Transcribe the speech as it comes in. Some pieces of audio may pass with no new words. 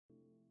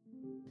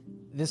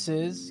This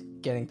is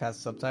Getting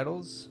Past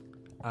Subtitles.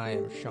 I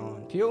am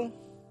Sean Peel,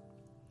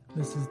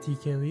 This is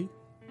TK Lee.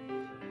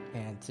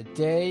 and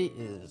today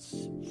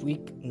is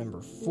week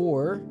number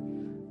 4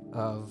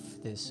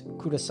 of this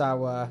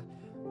Kurosawa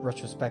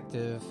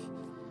retrospective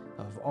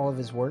of all of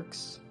his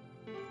works.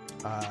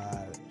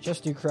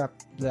 Just to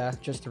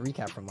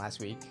recap from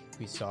last week,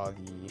 we saw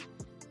the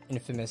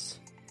infamous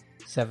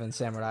Seven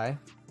Samurai,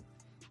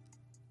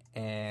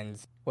 and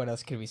what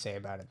else could we say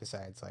about it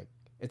besides, like,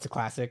 it's a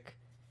classic,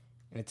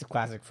 and it's a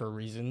classic for a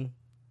reason,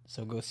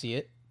 so go see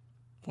it,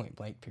 point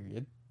blank,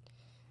 period.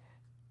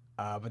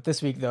 But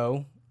this week,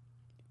 though,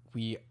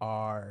 we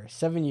are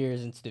 7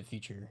 years into the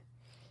future,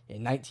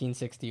 in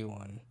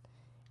 1961,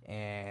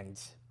 and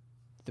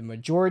the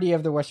majority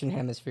of the Western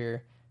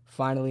Hemisphere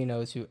finally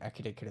knows who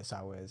Akira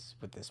Kurosawa is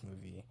with this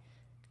movie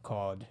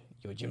called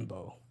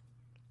Yojimbo.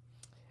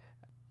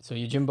 So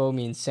Yojimbo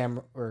means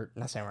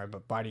not samurai,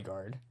 but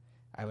bodyguard.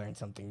 I learned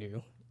something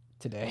new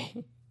today.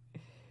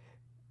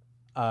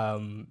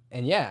 And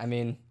yeah, I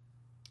mean,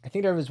 I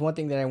think there was one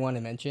thing that I want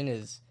to mention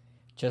is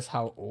just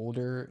how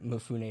older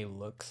Mifune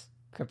looks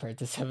compared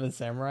to Seven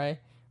Samurai.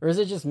 Or is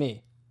it just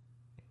me?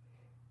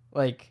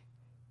 Like,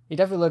 he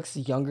definitely looks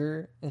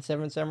younger in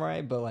Seven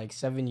Samurai, but like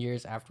 7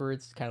 years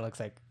afterwards, kind of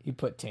looks like he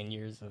put 10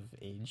 years of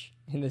age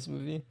in this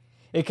movie.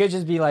 It could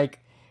just be like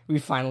we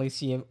finally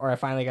see him, or I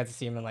finally got to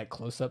see him in like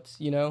close-ups,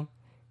 you know?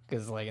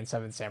 Because like in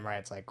Seven Samurai,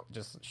 it's like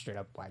just straight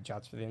up wide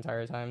shots for the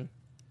entire time.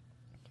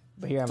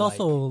 But here It's I'm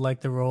also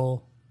like the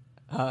role.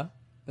 the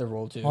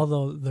role too.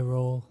 Although the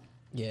role.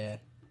 Yeah,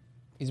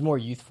 he's more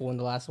youthful in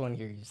the last one.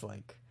 Here he's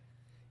like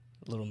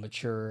a little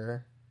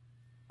mature,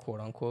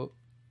 quote unquote.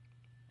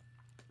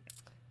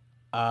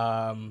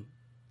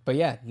 But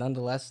yeah,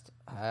 nonetheless,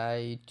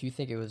 I do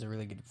think it was a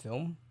really good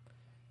film.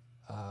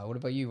 What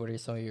about you? What are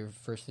some of your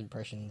first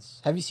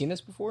impressions? Have you seen this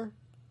before?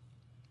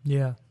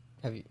 Yeah.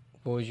 Have you?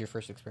 What was your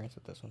first experience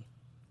with this one?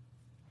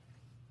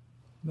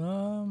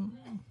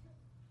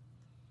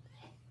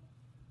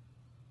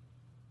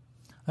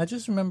 I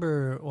just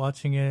remember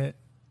watching it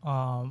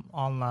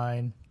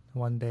online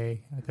one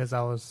day because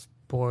I was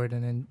bored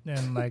and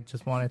like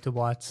just wanted to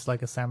watch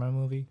like a samurai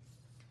movie,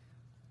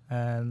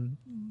 and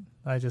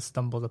I just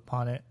stumbled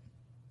upon it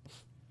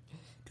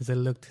because it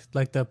looked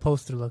like the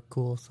poster looked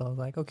cool. So I was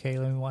like, okay,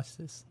 let me watch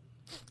this.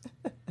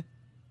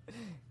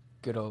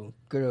 Good old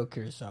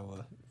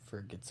Kurosawa for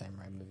a good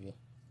samurai movie.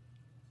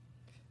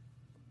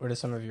 What are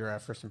some of your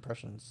first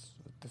impressions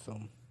with the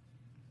film?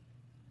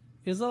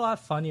 It was a lot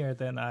funnier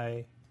than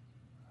I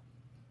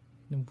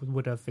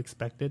would have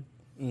expected.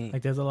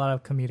 Like there's a lot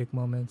of comedic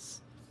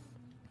moments.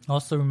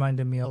 Also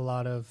reminded me a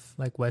lot of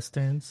like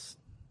westerns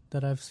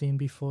that I've seen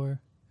before.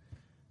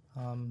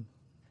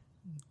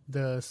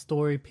 The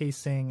story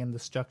pacing and the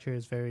structure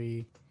is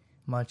very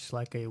much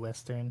like a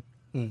western,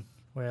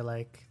 where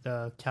like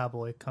the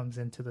cowboy comes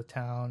into the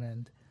town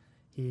and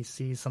he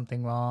sees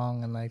something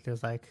wrong, and like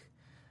there's like,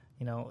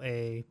 you know,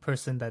 a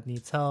person that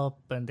needs help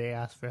and they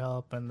ask for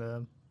help,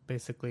 and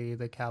basically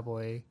the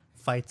cowboy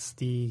fights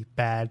the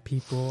bad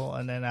people,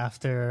 and then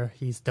after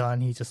he's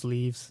done he just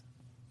leaves.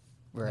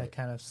 Right. That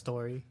kind of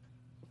story.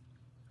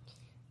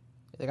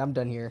 Like, I'm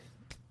done here.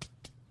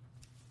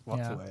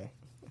 Walks away.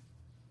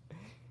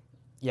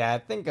 Yeah, I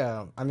think,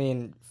 I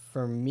mean,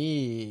 for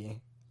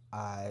me,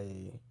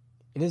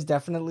 it is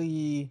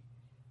definitely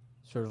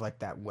sort of like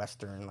that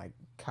Western, like,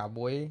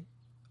 cowboy,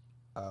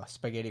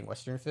 spaghetti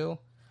Western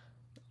feel.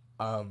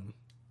 I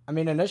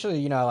mean, initially,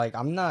 you know, like,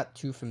 I'm not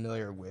too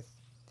familiar with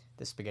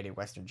the spaghetti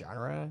Western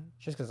genre,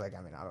 just because, like,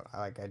 I mean,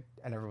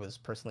 I never was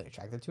personally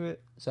attracted to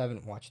it, so I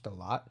haven't watched a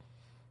lot.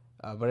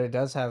 But it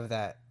does have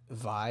that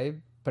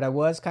vibe. But I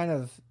was kind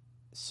of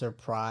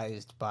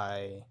surprised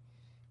by,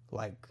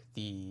 like,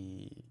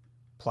 the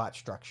plot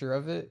structure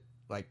of it,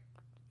 like,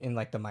 in,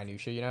 like, the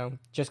minutia, you know?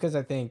 Just because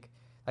I think,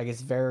 like,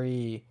 it's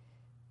very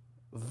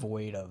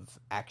void of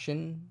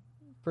action,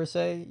 per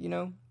se, you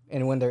know?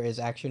 And when there is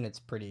action, it's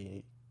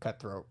pretty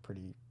cutthroat,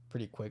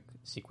 pretty quick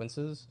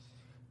sequences.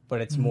 But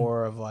it's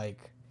more of,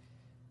 like,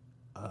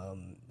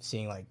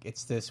 seeing, like,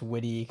 it's this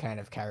witty kind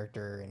of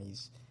character, and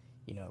he's,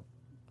 you know,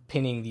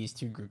 pinning these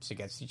two groups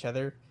against each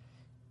other,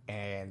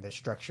 and the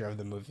structure of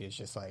the movie is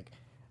just like,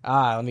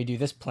 let me do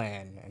this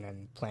plan, and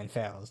then plan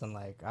fails, and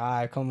like,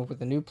 I come up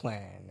with a new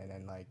plan, and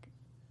then like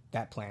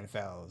that plan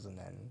fails, and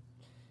then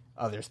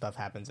other stuff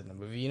happens in the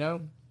movie, you know.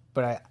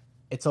 But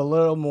it's a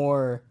little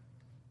more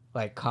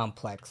like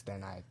complex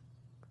than I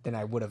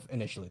would have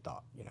initially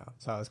thought, you know.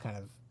 So I was kind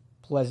of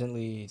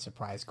pleasantly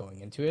surprised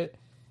going into it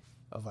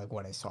of like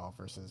what I saw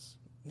versus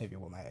maybe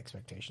what my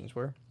expectations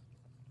were.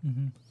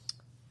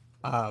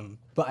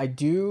 But I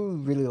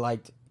do really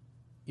liked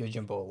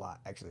Yojimbo a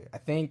lot, actually. I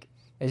think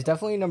it's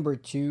definitely number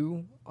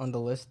 2 on the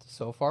list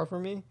so far for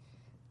me.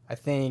 I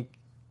think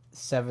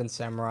Seven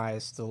Samurai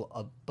is still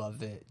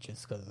above it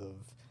just because of,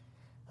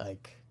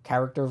 like,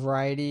 character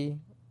variety.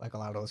 Like, a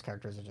lot of those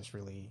characters are just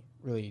really,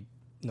 really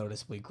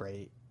noticeably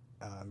great,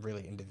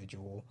 really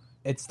individual.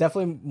 It's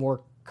definitely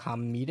more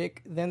comedic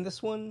than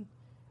this one.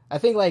 I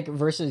think, like,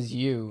 versus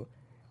you,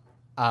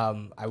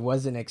 I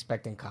wasn't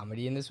expecting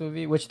comedy in this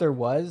movie, which there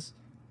was,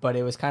 but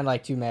it was kind of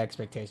like too many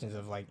expectations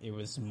of like it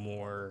was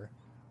more,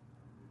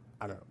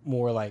 I don't know,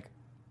 more like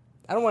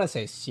I don't want to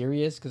say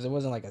serious because it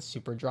wasn't like a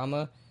super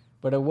drama,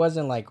 but it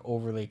wasn't like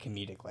overly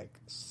comedic like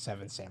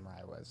Seven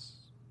Samurai was,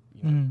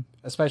 you know,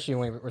 especially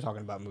when we're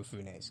talking about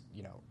Mifune's,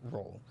 you know,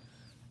 role.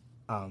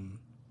 Um,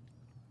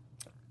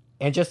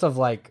 and just of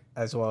like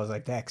as well as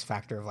like the X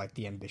factor of like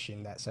the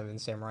ambition that Seven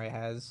Samurai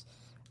has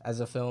as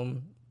a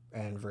film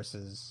and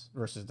versus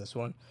this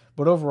one.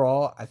 But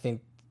overall, I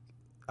think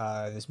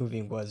this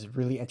movie was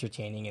really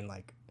entertaining in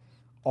like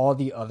all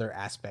the other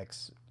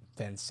aspects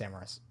than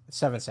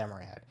Seven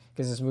Samurai had,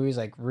 because this movie is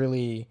like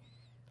really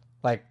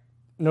like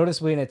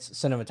noticeably in its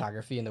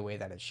cinematography and the way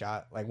that it's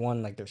shot. Like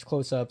one, like there's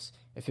close-ups.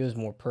 It feels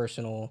more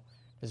personal.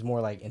 There's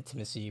more like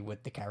intimacy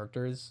with the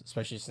characters,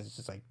 especially since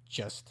it's like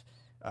just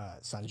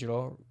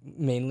Sanjiro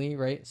mainly,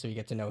 right? So you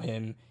get to know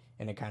him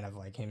and it kind of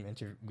like him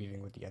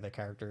interweaving with the other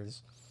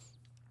characters.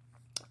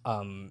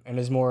 And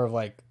there's more of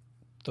like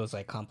those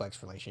like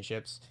complex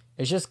relationships.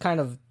 It's just kind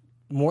of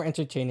more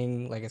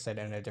entertaining, like I said,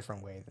 in a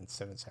different way than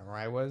Seven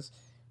Samurai was,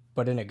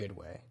 but in a good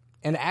way.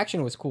 And the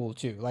action was cool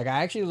too. Like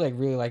I actually like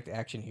really liked the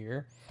action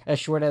here, as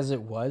short as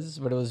it was,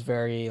 but it was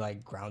very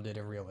like grounded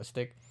and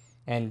realistic,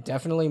 and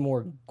definitely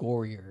more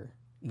gorier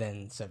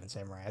than Seven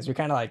Samurai, as we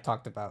kind of like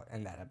talked about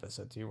in that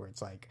episode too, where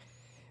it's like,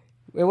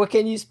 well, what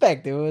can you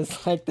expect? It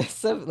was like the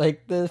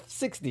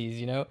 60s,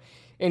 you know.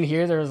 And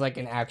here there was like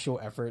an actual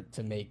effort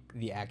to make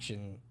the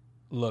action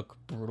look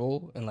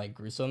brutal and like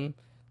gruesome.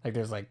 Like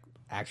there's like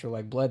actual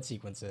like blood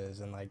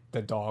sequences, and like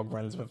the dog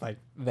runs with like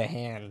the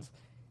hands,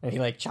 and he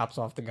like chops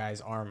off the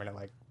guy's arm and it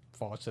like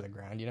falls to the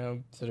ground, you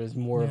know. So there's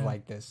more of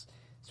like this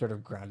sort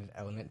of grounded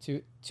element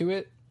to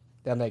it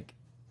that like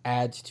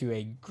adds to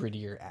a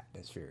grittier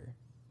atmosphere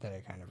that I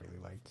kind of really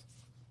liked.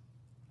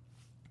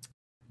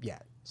 Yeah,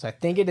 so I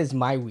think it is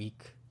my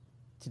week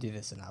to do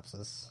the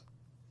synopsis.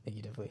 Thank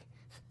you, definitely.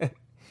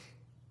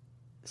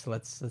 So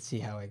let's see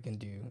how I can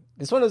do.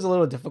 This one is a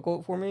little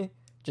difficult for me,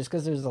 just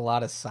because there's a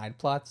lot of side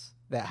plots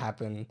that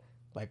happen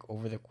like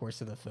over the course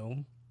of the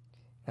film.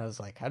 And I was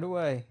like, how do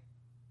I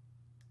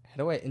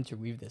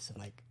interweave this in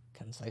like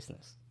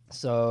conciseness?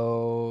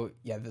 So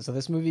yeah, so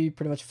this movie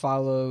pretty much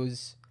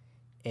follows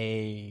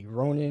a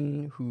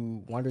Ronin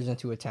who wanders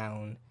into a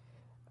town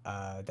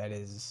that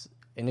is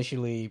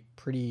initially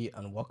pretty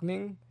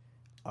unwelcoming.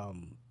 So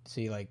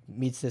he like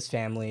meets this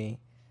family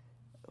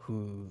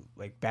who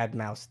like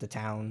badmouths the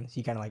town.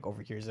 He kind of like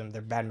overhears them.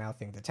 They're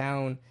badmouthing the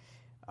town,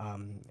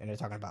 and they're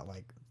talking about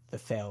like the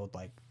failed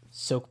like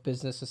silk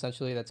business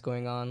essentially that's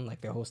going on. Like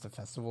they host a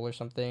festival or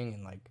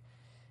something,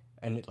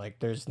 and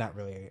there's not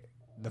really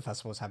the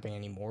festival's happening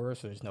anymore,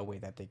 so there's no way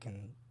that they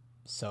can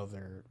sell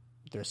their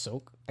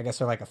silk. I guess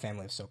they're like a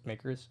family of silk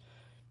makers.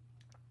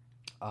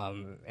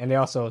 And they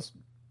also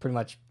pretty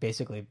much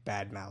basically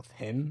badmouth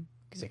him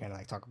because they kind of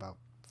like talk about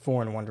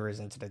foreign wanderers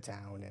into the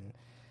town and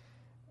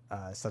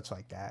such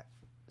like that.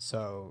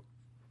 So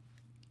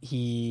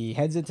he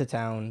heads into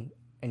town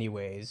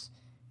anyways,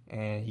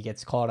 and he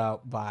gets called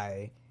out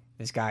by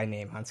this guy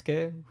named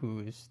Hansuke,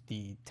 who's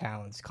the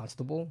town's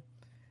constable,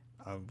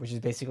 which is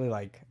basically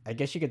like, I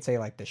guess you could say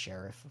like the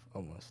sheriff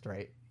almost,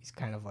 right? He's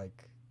kind of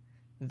like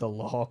the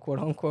law, quote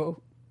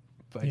unquote,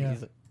 but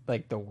he's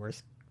like the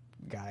worst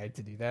guy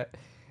to do that.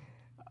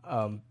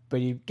 But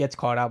he gets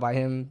called out by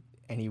him,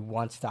 and he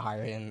wants to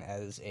hire him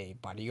as a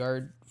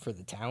bodyguard for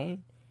the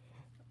town.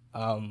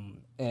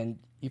 And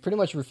he pretty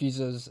much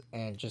refuses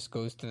and just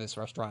goes to this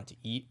restaurant to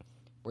eat,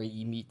 where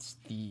he meets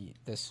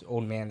this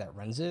old man that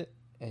runs it.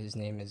 His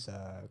name is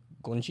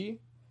Gonji.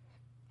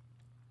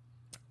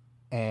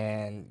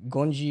 And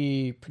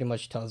Gonji pretty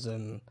much tells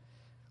him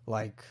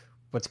like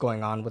what's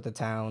going on with the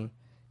town.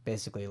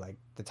 Basically, like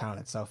the town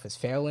itself is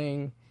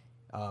failing,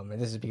 and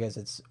this is because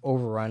it's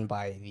overrun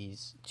by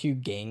these two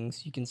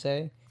gangs, you can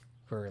say,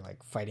 who are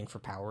like fighting for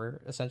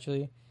power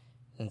essentially.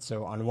 And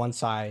so on one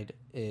side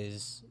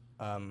is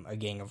a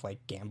gang of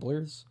like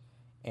gamblers,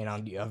 and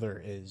on the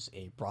other is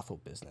a brothel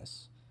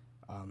business.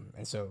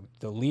 And so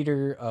the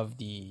leader of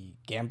the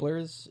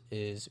gamblers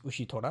is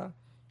Ushitora,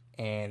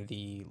 and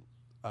the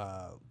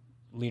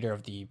leader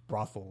of the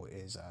brothel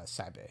is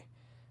Sabe.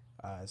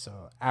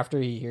 So after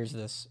he hears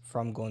this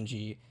from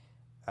Gonji,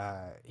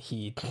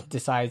 he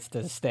decides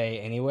to stay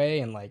anyway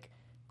and like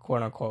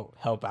quote unquote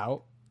help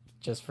out,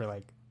 just for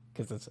like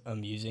because it's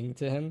amusing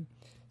to him.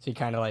 So he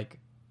kind of like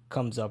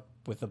comes up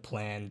with a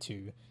plan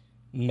to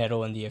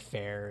meddle in the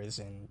affairs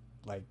and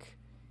like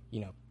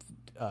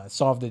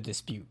solve the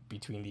dispute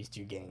between these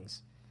two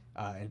gangs,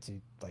 and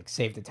to like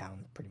save the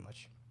town pretty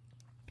much.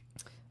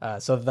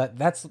 So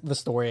that's the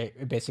story.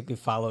 It basically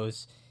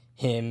follows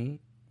him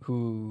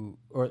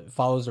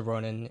follows the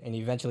Ronin, and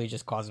he eventually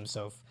just calls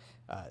himself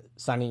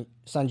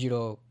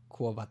Sanjiro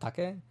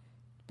Kuwabatake,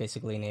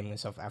 basically naming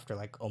himself after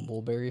like a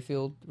mulberry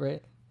field,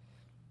 right?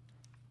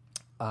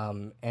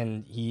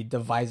 And he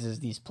devises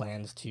these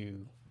plans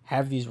to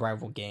have these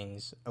rival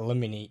gangs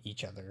eliminate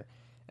each other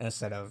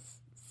instead of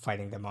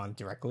fighting them on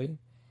directly.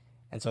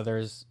 And so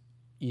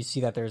you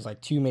see that there's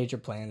like two major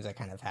plans that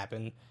kind of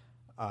happen.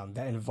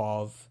 that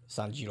involve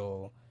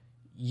Sanjiro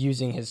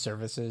using his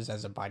services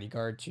as a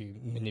bodyguard to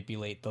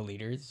manipulate the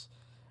leaders.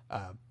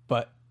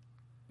 But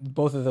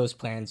both of those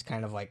plans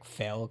kind of like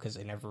fail because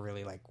they never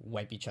really like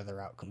wipe each other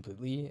out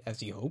completely as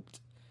he hoped.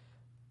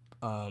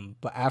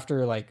 But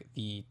after like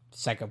the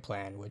second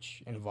plan,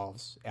 which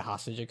involves a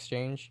hostage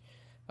exchange,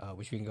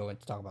 which we can go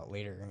into talk about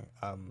later,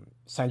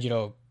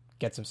 Sanjiro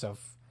gets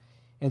himself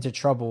into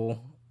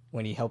trouble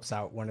when he helps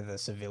out one of the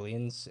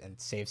civilians and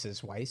saves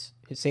his wife.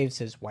 He saves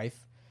his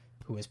wife,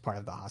 who is part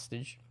of the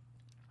hostage.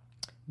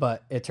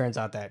 But it turns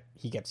out that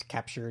he gets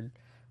captured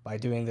by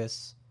doing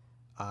this.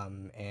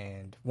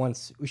 And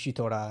once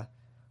Ushitora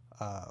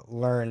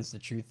learns the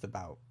truth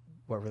about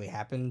what really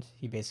happened,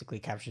 he basically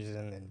captures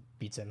him and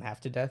beats him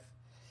half to death.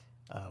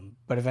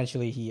 But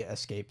eventually he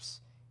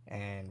escapes,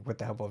 and with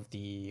the help of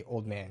the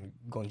old man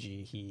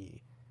Gonji,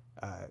 he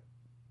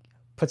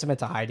puts him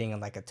into hiding in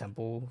like a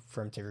temple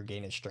for him to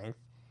regain his strength.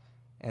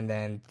 And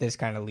then this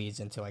kind of leads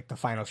into like the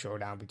final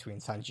showdown between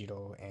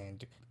Sanjiro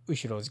and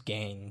Ushiro's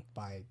gang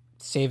by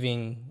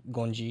saving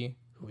Gonji,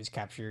 who was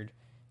captured,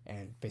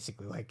 and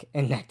basically like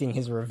enacting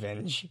his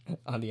revenge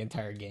on the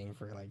entire gang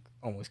for like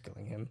almost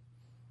killing him.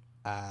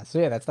 So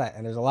yeah, that's that.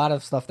 And there's a lot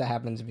of stuff that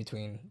happens in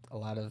between, a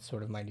lot of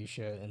sort of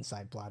minutia and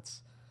side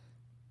plots.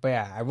 But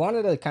yeah, I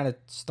wanted to kind of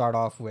start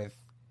off with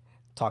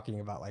talking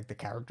about like the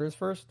characters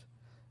first.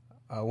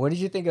 What did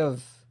you think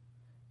of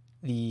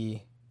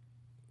Mifune's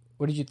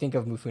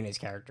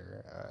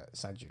character,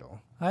 Sanjiro?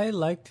 I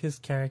liked his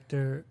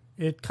character.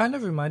 It kind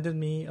of reminded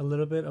me a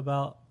little bit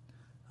about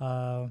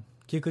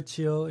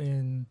Kikuchiyo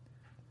in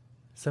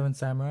Seven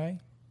Samurai.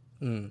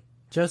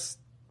 Just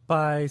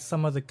by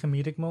some of the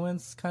comedic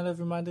moments kind of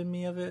reminded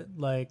me of it.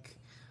 Like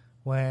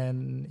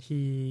when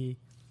he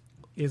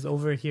is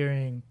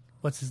overhearing,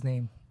 what's his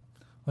name?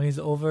 When he's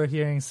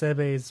overhearing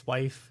Seibei's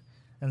wife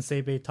and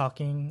Seibei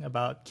talking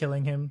about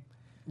killing him.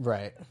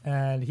 Right.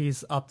 And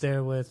he's up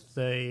there with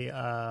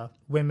the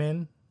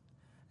women,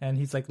 and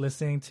he's like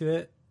listening to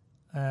it,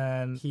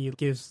 and he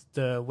gives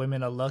the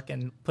women a look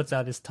and puts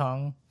out his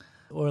tongue.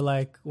 Or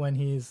like when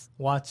he's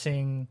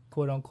watching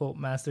quote unquote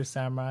Master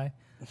Samurai,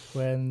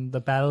 when the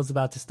battle's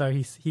about to start,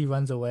 he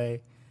runs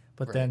away,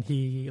 but right. Then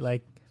he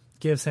like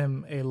gives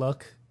him a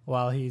look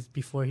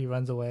before he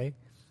runs away.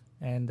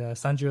 And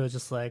Sanjiro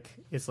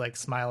is like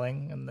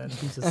smiling, and then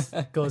he just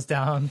goes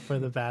down for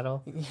the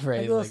battle.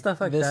 Right, like little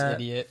stuff like this that.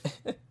 Idiot.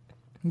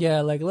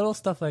 Yeah, like little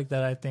stuff like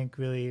that. I think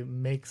really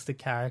makes the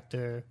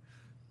character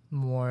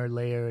more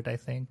layered. I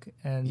think,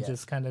 and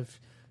just kind of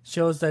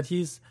shows that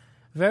he's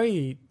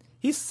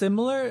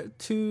similar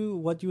to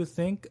what you would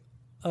think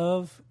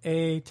of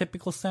a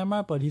typical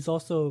samurai, but he's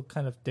also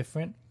kind of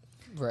different,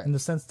 right? In the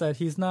sense that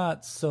he's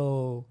not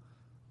so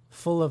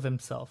full of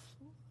himself.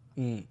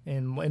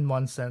 In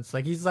one sense,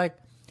 like he's like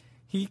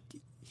he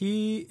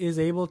is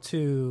able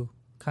to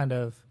kind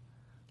of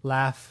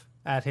laugh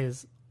at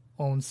his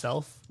own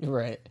self,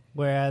 right?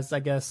 Whereas I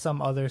guess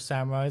some other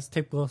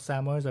typical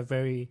samurais, are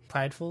very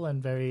prideful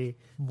and very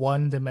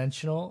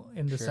one-dimensional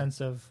in the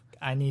sense of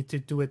I need to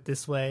do it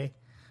this way.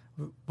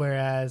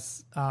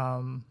 Whereas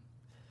in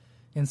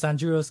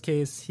Sanjiro's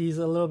case, he's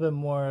a little bit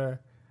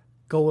more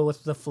go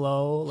with the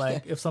flow.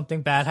 Like if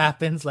something bad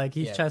happens, like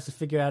he tries to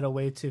figure out a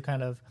way to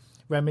kind of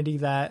remedy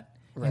that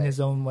in his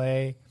own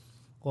way,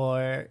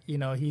 or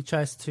he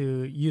tries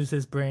to use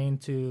his brain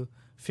to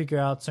figure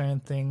out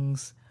certain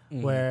things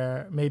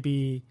where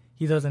maybe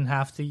he doesn't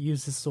have to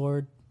use his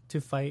sword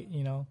to fight,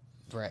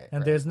 right?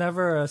 And there's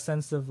never a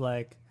sense of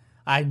like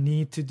I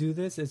need to do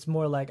this. It's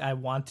more like I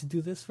want to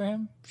do this for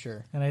him.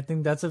 Sure. And I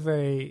think that's a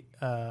very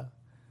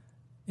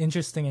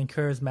interesting and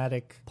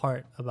charismatic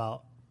part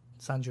about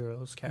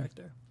Sanjiro's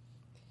character.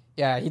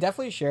 Yeah, he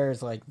definitely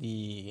shares like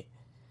the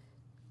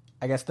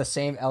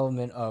same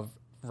element of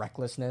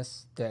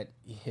recklessness that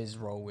his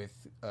role with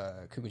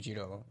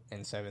Kukujiro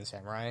in Seven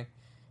Samurai,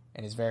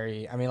 and is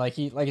very. I mean, like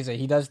I said,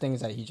 he does things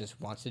that he just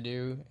wants to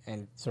do,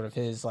 and sort of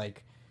his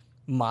like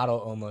motto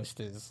almost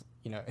is,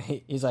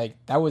 he's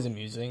like, that was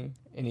amusing,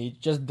 and he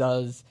just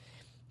does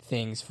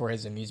things for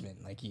his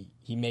amusement. Like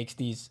he makes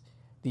these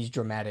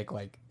dramatic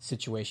like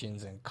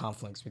situations and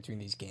conflicts between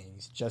these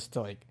gangs just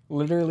to like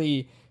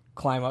literally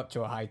climb up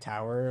to a high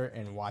tower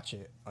and watch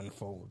it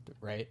unfold,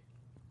 right?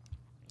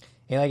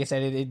 And like I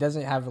said, it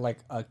doesn't have like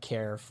a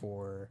care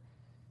for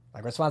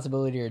like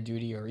responsibility or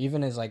duty or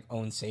even his like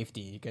own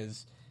safety,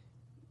 because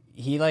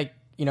he like,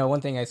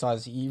 one thing I saw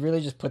is he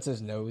really just puts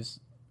his nose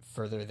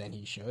further than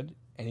he should,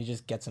 and he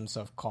just gets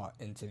himself caught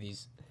into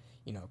these,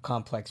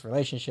 complex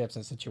relationships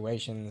and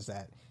situations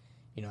that,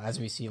 as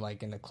we see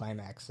like in the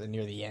climax and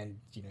near the end,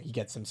 he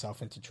gets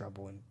himself into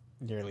trouble and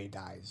nearly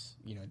dies,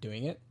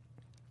 doing it.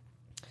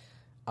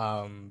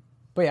 But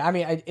yeah, I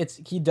mean,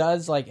 he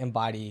does like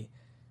embody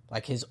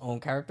like his own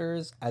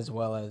characters as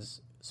well as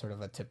sort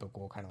of a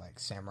typical kind of like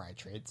samurai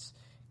traits,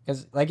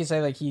 because like you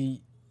say, like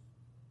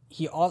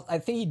I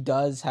think he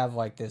does have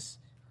like this,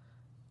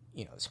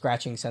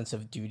 scratching sense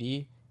of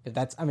duty.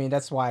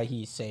 That's why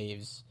he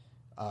saves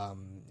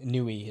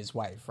Nui, his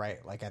wife,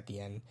 right? Like at the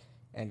end,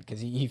 and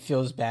because he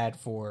feels bad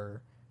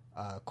for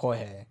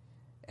Kohei,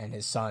 and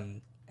his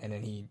son, and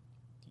then he,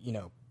 you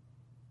know,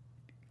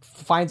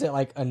 finds it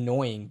like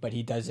annoying, but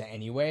he does it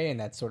anyway, and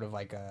that's sort of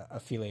like a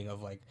feeling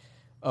of like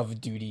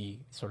of duty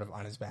sort of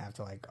on his behalf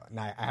to like,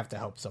 I have to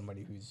help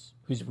somebody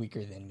who's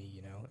weaker than me,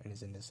 you know, and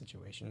is in this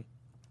situation.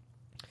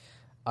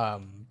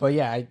 But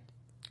yeah,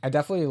 I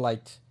definitely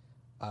liked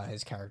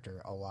his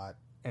character a lot,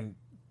 and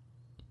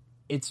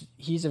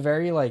he's a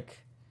very like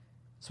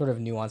sort of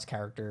nuanced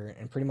character,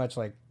 and pretty much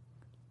like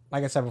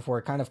I said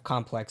before, kind of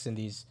complex in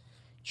these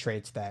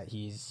traits that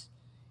he's,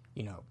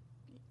 you know,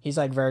 he's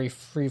like very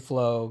free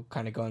flow,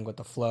 kind of going with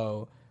the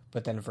flow,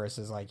 but then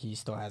versus like he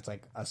still has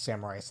like a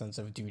samurai sense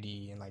of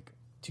duty and like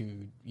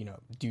to, you know,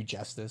 do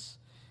justice.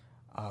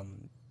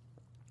 And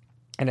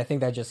I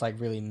think that just like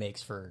really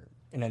makes for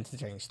an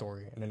entertaining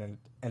story and an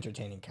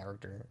entertaining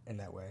character in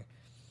that way.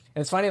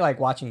 And it's funny like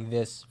watching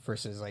this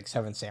versus like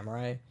Seven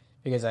Samurai,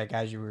 because like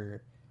as you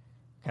were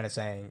kind of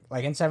saying,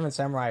 like in Seven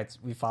Samurai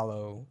we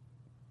follow,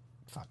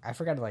 I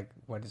forgot like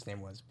what his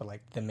name was, but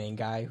like the main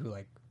guy who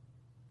like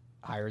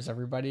hires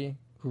everybody,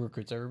 who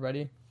recruits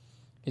everybody.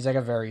 He's like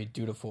a very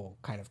dutiful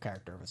kind of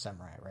character of a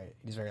samurai, right?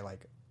 He's very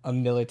like a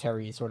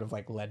military sort of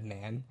like led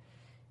man,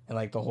 and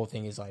like the whole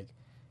thing is like,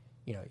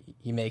 you know,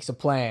 he makes a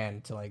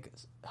plan to like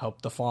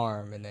help the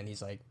farm, and then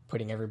he's like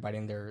putting everybody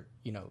in their,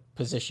 you know,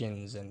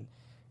 positions, and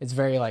it's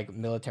very like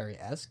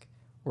military-esque.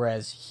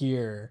 Whereas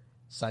here,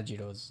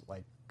 Sanjiro's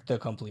like the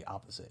complete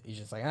opposite. He's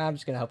just like, I'm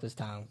just gonna help this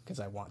town because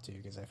I want to,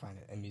 because I find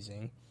it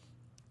amusing.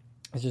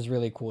 It's just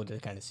really cool to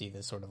kind of see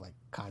this sort of like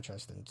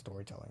contrast in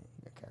storytelling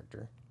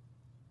character.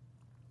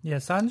 Yeah,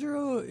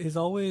 Sanjiro is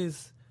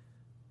always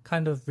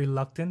kind of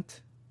reluctant,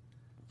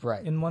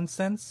 right? In one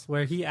sense,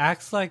 where he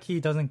acts like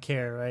he doesn't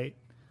care, right?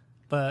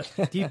 But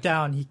deep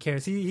down, he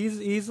cares.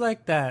 He's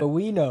like that. But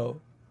we know.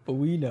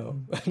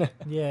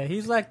 Yeah,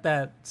 he's like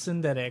that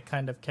tsundere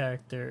kind of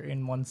character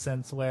in one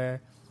sense,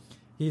 where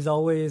he's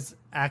always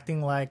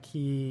acting like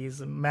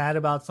he's mad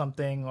about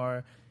something,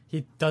 or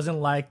he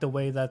doesn't like the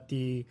way that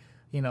the,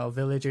 you know,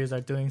 villagers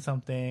are doing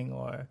something,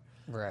 or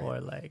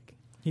like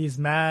he's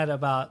mad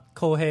about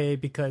Kohei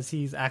because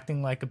he's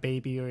acting like a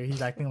baby, or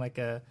he's acting like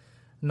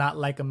not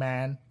like a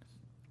man.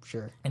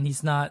 Sure. And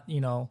he's not,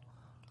 you know,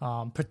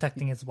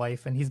 protecting his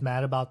wife, and he's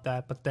mad about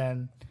that. But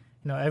then,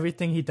 you know,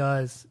 everything he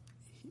does,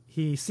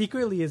 he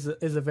secretly is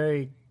a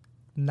very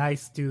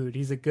nice dude.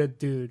 He's a good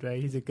dude,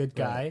 right? He's a good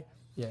guy. Right.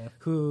 Yeah.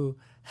 Who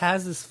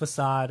has this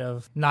facade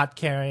of not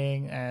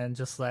caring and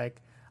just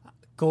like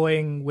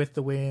going with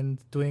the wind,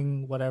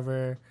 doing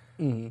whatever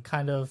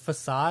kind of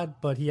facade,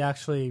 but he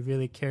actually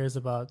really cares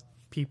about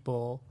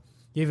people,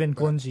 even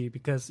Gonji,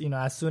 because, you know,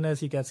 as soon as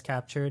he gets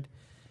captured,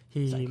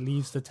 he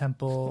leaves the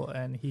temple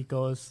and he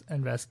goes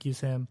and rescues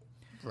him.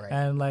 Right.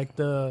 And like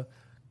the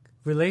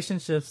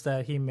relationships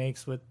that he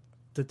makes with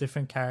the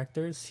different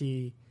characters,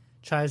 he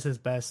tries his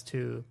best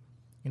to,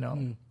 you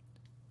know,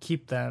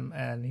 keep them,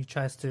 and he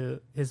tries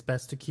his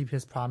best to keep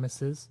his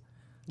promises.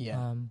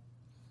 Yeah.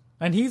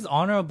 And he's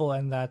honorable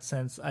in that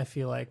sense, I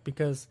feel like,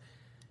 because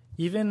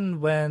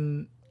even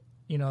when,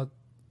 you know,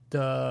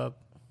 the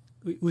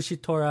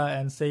Ushitora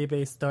and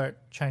Seibei start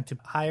trying to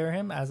hire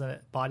him as a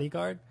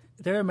bodyguard,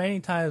 there are many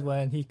times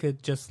when he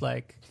could just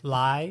like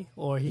lie,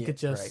 or he could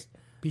just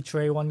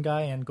betray one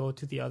guy and go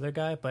to the other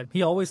guy. But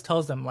he always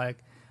tells them like,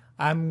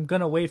 I'm going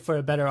to wait for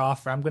a better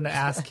offer. I'm going to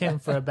ask him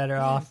for a better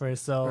offer.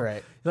 So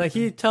like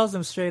he tells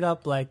them straight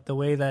up like the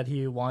way that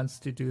he wants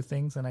to do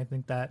things. And I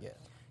think that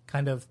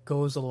kind of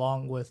goes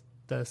along with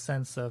the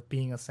sense of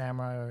being a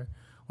samurai,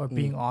 or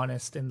being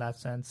honest in that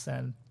sense.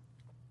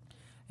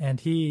 And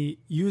he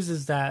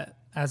uses that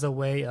as a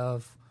way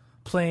of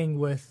playing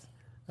with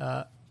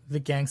the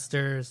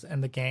gangsters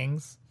and the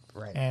gangs,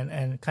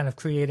 and kind of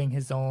creating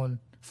his own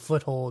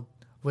foothold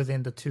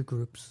within the two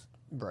groups.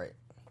 Right.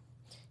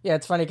 Yeah,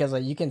 it's funny because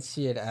like you can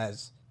see it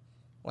as,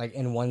 like,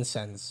 in one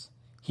sense,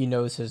 he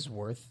knows his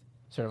worth,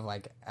 sort of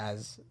like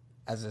as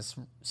a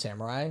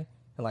samurai,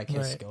 and like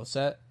his skill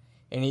set,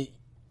 and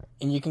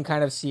you can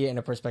kind of see it in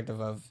a perspective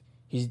of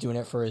he's doing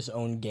it for his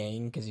own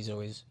gain, because he's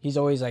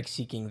always like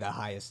seeking the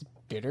highest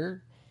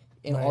bidder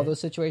in all those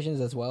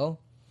situations as well.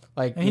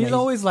 Like, and he's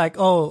always like,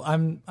 "Oh,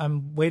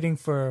 I'm waiting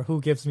for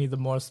who gives me the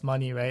most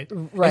money, right?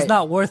 It's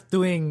not worth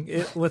doing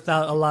it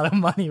without a lot of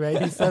money,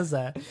 right?" He says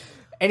that.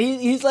 And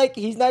he's like,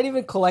 he's not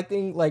even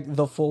collecting like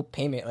the full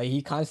payment. Like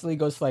he constantly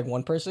goes to like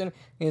one person and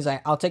he's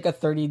like, I'll take a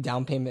 30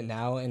 down payment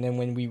now, and then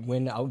when we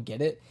win, I'll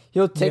get it.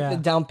 He'll take the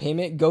down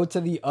payment, go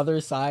to the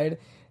other side,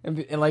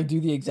 and like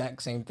do the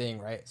exact same thing,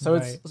 right? So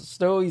it's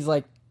still, he's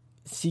like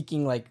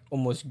seeking like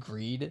almost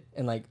greed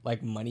and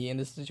like money in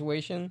this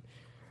situation,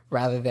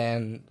 rather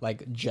than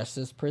like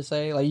justice per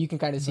se. Like you can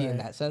kind of see it in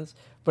that sense,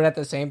 but at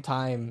the same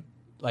time,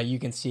 like you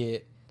can see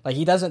it, like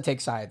he doesn't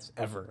take sides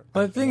ever.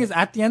 But the thing is,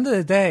 at the end of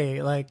the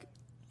day, like,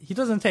 he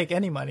doesn't take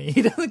any money.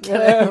 He doesn't get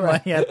any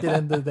money at the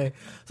end of the day.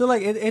 So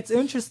like it's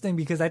interesting,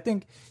 because I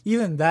think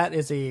even that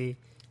is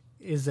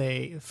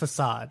a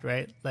facade,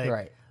 right?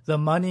 Like the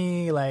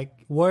money, like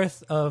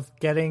worth of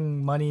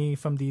getting money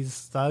from these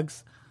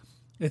thugs,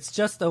 it's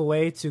just a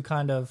way to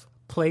kind of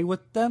play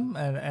with them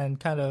and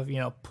kind of, you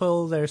know,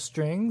 pull their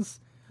strings,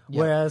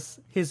 Whereas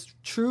his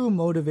true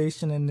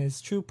motivation and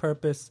his true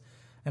purpose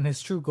and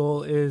his true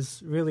goal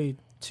is really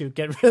to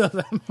get rid of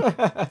them.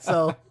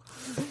 So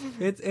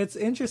it's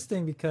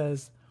interesting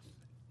because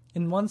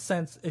in one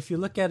sense, if you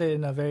look at it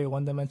in a very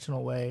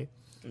one-dimensional way,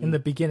 in the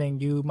beginning,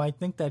 you might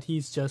think that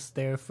he's just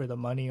there for the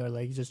money or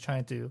like he's just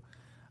trying to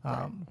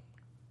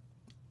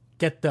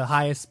get the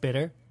highest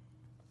bidder.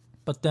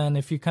 But then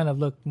if you kind of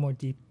look more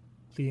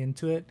deeply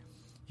into it,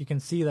 you can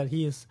see that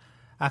he is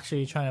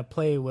actually trying to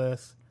play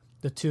with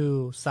the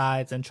two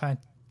sides and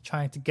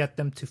trying to get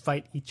them to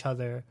fight each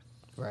other.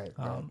 Right.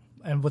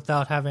 And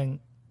without having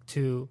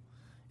to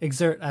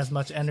exert as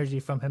much energy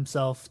from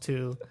himself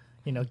to,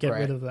 get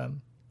rid of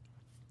them.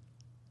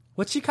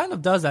 Which he kind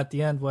of does at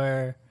the end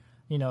where,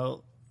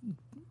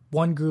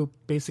 one group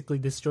basically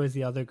destroys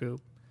the other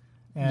group.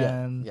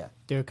 And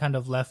they're kind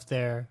of left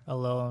there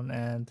alone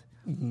and,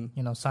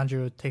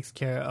 Sanjuro takes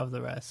care of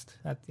the rest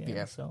at the end.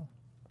 Yeah. So.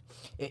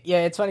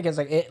 It's funny because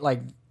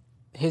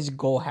his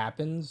goal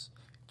happens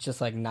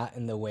just like not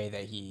in the way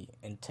that he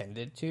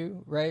intended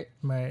to, right?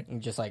 Right.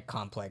 And just like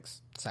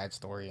complex side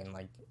story and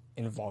like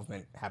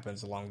involvement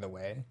happens along the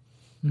way.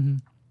 Mm-hmm.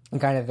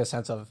 And kind of the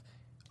sense of,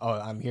 oh,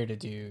 I'm here to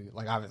do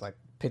like obviously like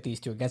pit these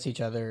two against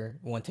each other.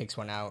 One takes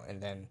one out,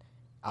 and then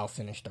I'll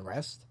finish the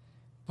rest.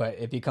 But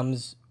it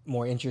becomes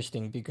more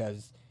interesting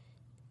because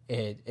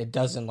it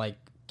doesn't like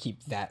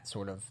keep that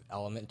sort of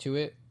element to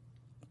it,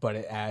 but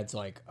it adds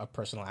like a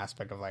personal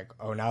aspect of like,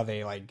 oh, now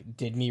they like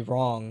did me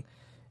wrong,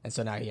 and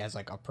so now he has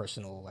like a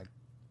personal like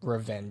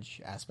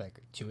revenge aspect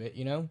to it,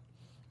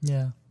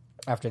 Yeah.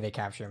 After they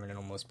capture him and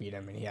almost beat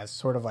him, and he has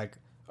sort of like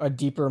a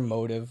deeper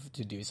motive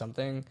to do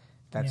something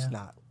that's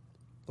not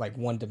like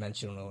one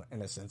dimensional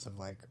in a sense of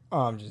like,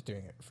 oh, I'm just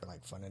doing it for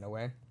like fun in a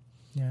way.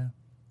 Yeah.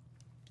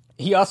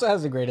 He also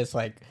has the greatest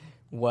like,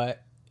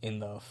 what in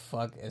the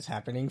fuck is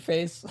happening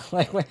face?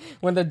 Like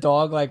when the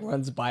dog like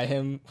runs by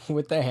him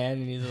with the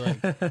hand and he's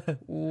like,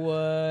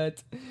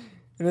 what?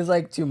 And there's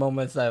like two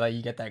moments that like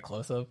you get that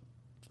close up.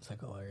 It's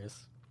like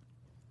hilarious.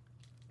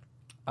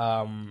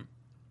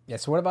 Yeah,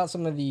 so what about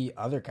some of the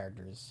other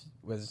characters?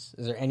 Is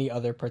there any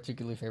other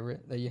particularly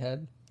favorite that you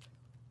had?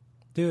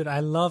 Dude, I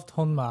loved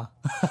Honma.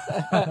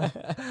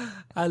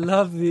 I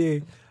love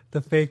the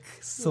fake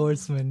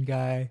swordsman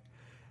guy.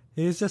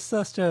 He's just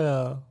such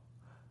a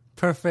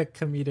perfect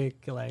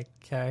comedic like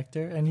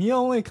character, and he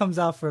only comes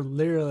out for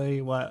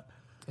literally what,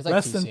 like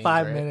less than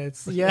 5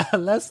 minutes. Yeah,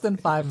 less than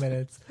 5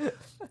 minutes.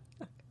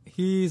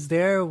 He's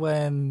there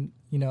when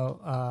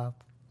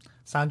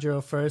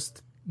Sanjuro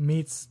first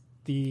meets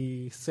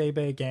the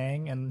Seibei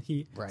gang, and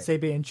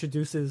Seibei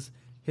introduces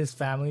his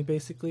family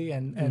basically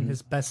and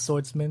his best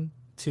swordsman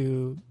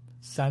to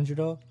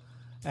Sanjuro,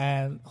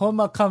 and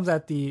Honma comes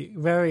at the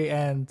very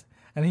end,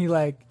 and he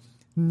like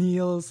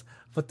kneels,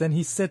 but then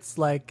he sits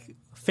like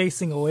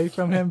facing away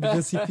from him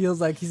because he feels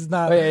like he's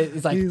not.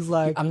 He's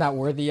like, I'm not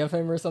worthy of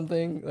him or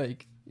something.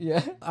 Like,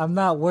 yeah, I'm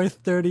not worth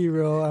 30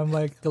 euro. I'm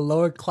like the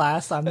lower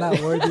class. I'm not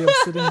worthy of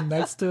sitting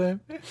next to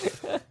him.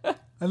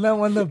 And then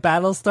when the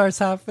battle starts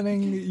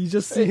happening, you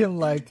just see him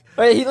like.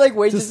 He like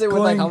wages it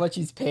with like how much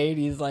he's paid.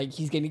 He's like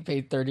he's getting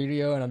paid 30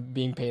 ryo, and I'm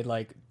being paid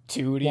like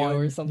 2 ryo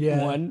or something.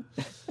 Yeah. 1.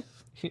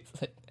 He's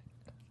like,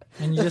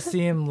 and you just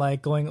see him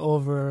like going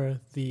over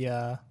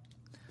the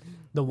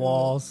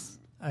walls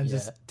and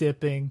just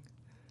dipping.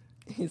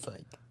 He's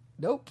like,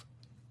 nope.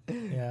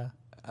 Yeah.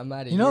 I'm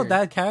out of here. You know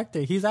that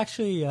character? He's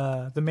actually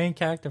the main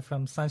character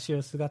from Sanshiro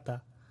Sugata.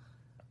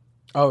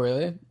 Oh,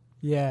 really?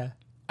 Yeah.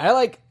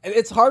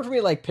 It's hard for me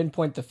to like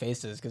pinpoint the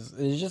faces because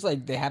it's just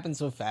like they happen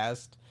so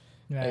fast.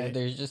 Right. Like,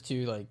 there's just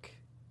and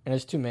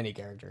there's too many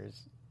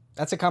characters.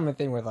 That's a common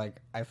thing with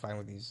like I find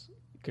with these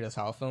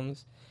Kurosawa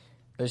films.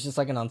 There's just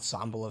like an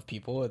ensemble of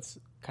people. It's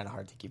kind of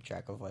hard to keep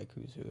track of like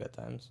who's who at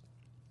times.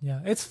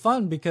 Yeah, it's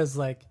fun because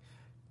like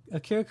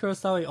Akira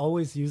Kurosawa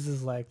always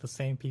uses like the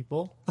same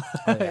people.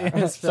 So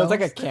it's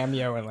like a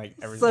cameo in like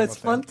every. So it's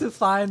fun to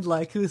find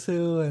like who's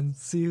who and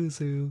see who's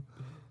who.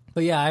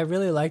 But yeah, I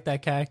really like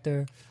that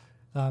character.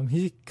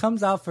 He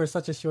comes out for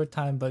such a short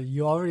time, but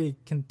you already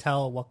can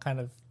tell what kind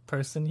of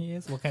person he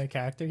is, what kind of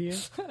character he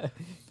is.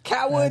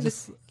 Coward!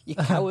 You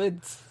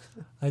cowards!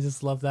 I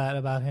just love that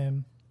about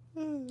him.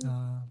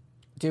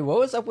 Dude, what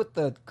was up with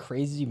the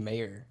crazy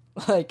mayor?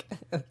 Like,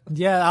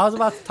 yeah, I was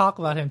about to talk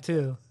about him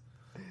too.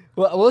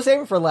 Well, we'll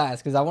save it for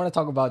last because I want to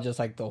talk about just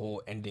like the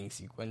whole ending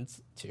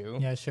sequence too.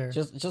 Yeah, sure.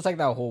 Just like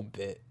that whole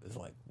bit is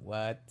like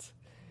what?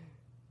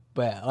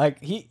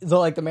 But yeah,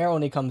 like the mayor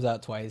only comes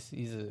out twice.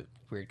 He's a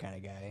weird kind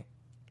of guy.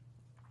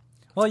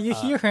 Well, you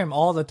hear him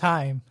all the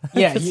time.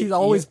 Yeah, because he's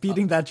always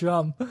beating that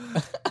drum.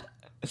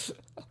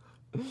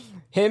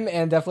 Him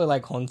and definitely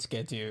like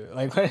Honsuke too.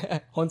 Like when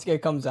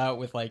Honsuke comes out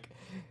with like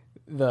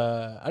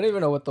I don't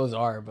even know what those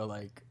are, but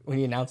like when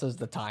he announces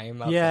the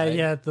time outside.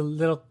 Yeah, the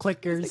little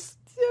clickers,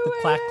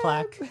 the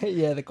clack.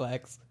 Yeah, the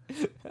clacks.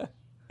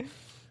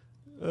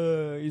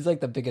 He's like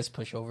the biggest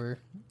pushover,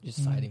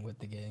 just siding with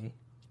the gang.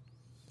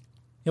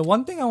 Yeah,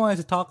 one thing I wanted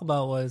to talk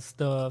about was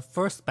the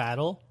first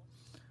battle.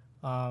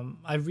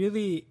 I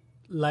really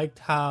liked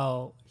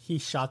how he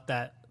shot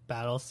that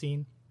battle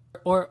scene.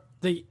 Or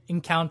the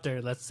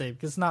encounter, let's say,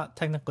 because it's not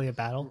technically a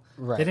battle.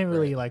 Right, they didn't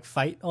really like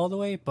fight all the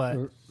way, but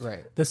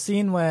the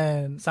scene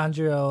when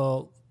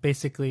Sanjuro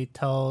basically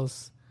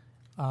tells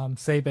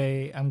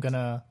Seibei, I'm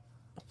gonna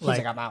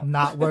like I'm out.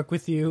 not work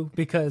with you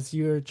because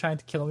you're trying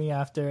to kill me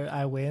after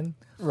I win.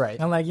 Right.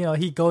 And like,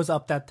 he goes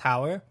up that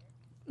tower.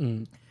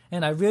 And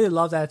I really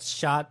love that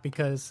shot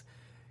because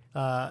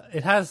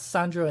it has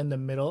Sanjuro in the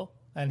middle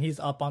and he's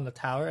up on the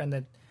tower, and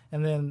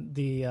then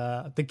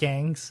the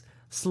gangs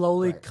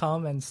slowly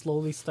come and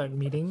slowly start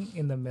meeting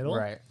in the middle.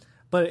 Right.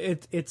 But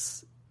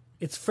it's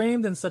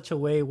framed in such a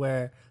way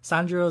where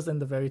Sanjuro's in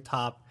the very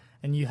top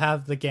and you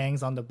have the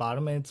gangs on the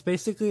bottom, and it's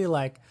basically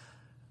like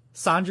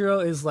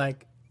Sanjuro is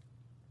like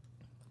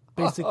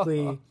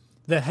basically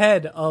the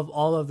head of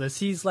all of this.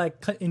 He's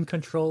like in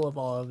control of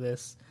all of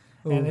this.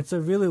 Ooh. And it's a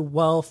really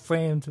well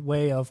framed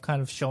way of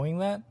kind of showing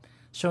that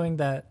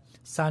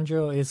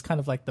Sanjuro is kind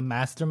of like the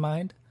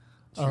mastermind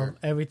of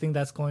everything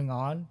that's going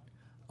on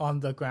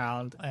the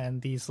ground,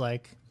 and these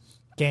like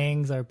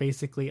gangs are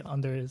basically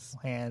under his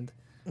hand.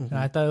 And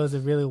I thought it was a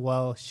really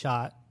well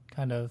shot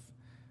kind of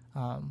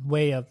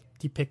way of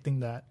depicting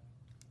that.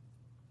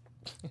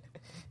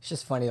 It's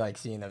just funny, like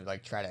seeing them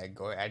like try to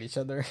go at each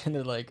other, and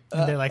they're like,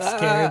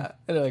 scared,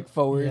 and they're like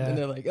forward, and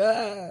they're like,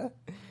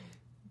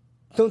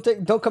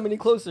 don't come any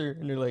closer,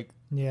 and they're like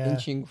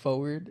inching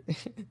forward.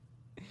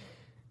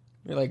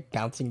 They're like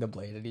bouncing the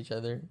blade at each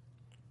other.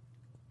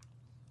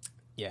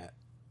 Yeah,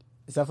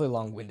 it's definitely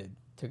long-winded.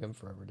 Took him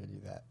forever to do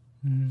that.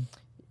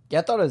 Yeah,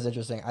 I thought it was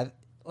interesting.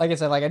 Like I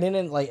said, like I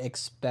didn't like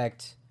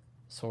expect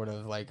sort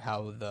of like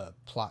how the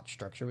plot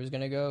structure was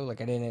gonna go.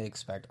 Like I didn't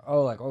expect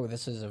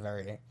this is a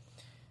very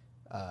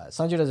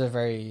Sanjuro is a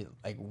very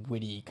like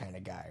witty kind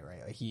of guy,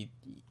 right? Like he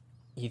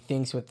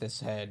thinks with his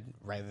head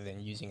rather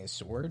than using his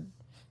sword.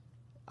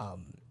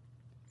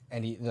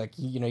 And he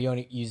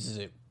only uses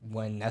it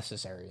when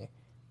necessary,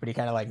 but he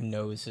kind of like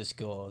knows his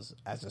skills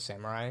as a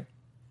samurai.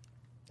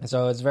 And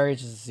so it's very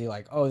interesting to see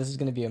like, this is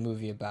going to be a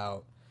movie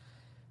about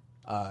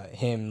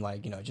him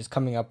like, just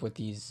coming up with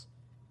these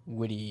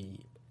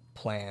witty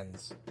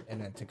plans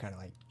and then to kind of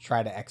like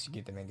try to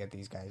execute them and get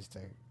these guys to,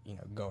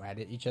 go at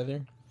each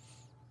other.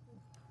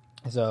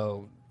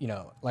 So,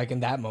 like in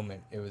that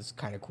moment, it was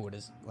kind of cool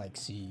to like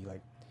see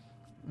like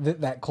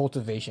that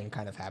cultivation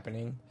kind of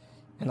happening.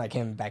 And like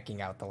him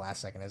backing out the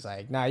last second is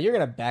like, nah, you're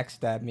going to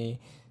backstab me,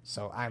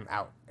 so I'm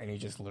out. And he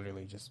just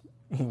literally just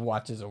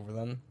watches over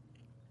them.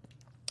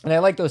 And I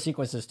like those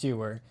sequences too,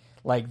 where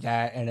like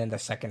that, and then the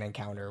second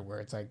encounter where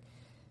it's like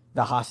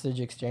the hostage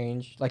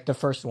exchange, like the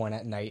first one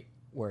at night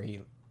where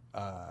he,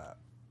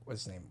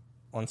 what's his name,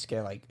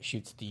 Onsuke like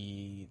shoots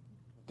the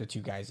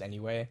two guys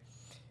anyway,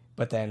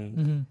 but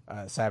then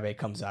Sabe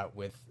comes out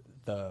with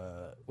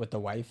the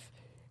wife,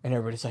 and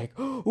everybody's like,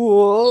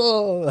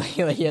 whoa, like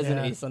he has an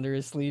ace under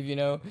his sleeve,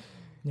 Yeah.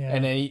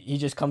 And then he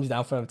just comes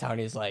down from the town.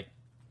 And he's like,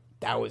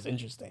 that was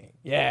interesting.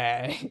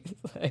 Yeah.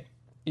 Like,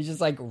 he's just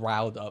like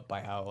riled up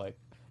by how like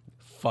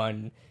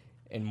fun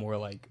and more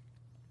like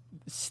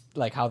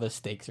how the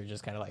stakes are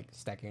just kind of like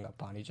stacking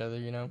up on each other,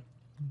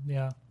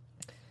 Yeah.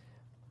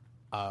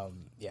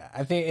 Yeah,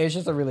 I think it's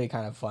just a really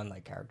kind of fun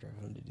like character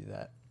for him to do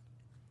that.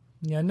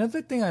 Yeah,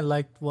 another thing I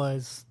liked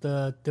was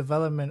the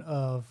development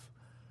of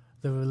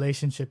the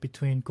relationship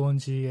between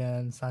Gonji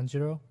and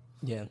Sanjuro.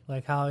 Yeah.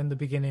 Like how in the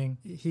beginning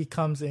he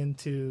comes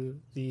into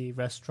the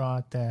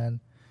restaurant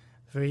and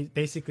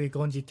basically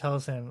Gonji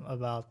tells him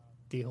about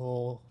the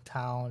whole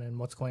town and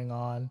what's going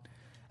on.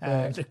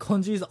 And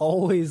Gonji's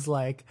always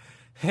like,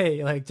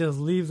 hey, like just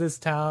leave this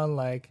town,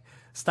 like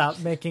stop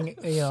making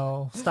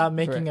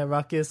a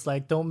ruckus,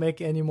 like don't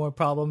make any more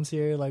problems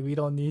here, like we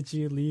don't need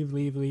you,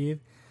 leave.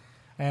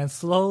 And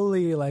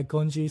slowly, like,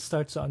 Gonji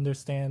starts to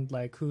understand,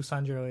 like, who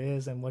Sanjuro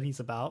is and what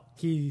he's about.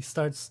 He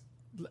starts,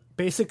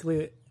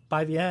 basically,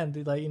 by the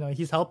end, like,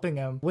 he's helping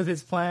him with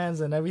his plans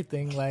and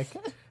everything. Like,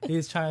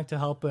 he's trying to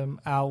help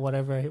him out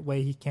whatever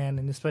way he can.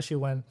 And especially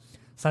when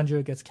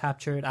Sanjuro gets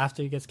captured,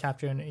 after he gets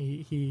captured and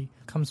he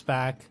comes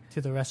back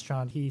to the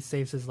restaurant, he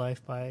saves his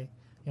life by,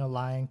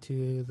 lying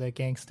to the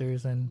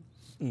gangsters and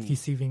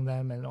deceiving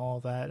them and all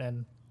that.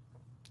 And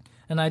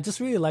I just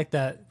really like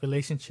that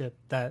relationship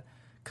that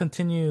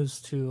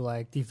continues to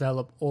like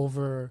develop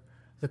over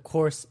the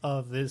course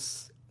of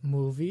this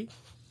movie.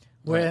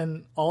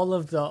 When all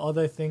of the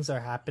other things are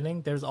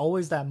happening, there's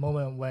always that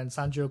moment when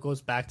Sanjuro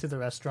goes back to the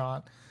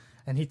restaurant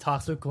and he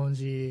talks with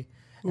Gonji,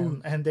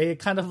 and they're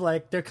kind of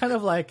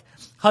like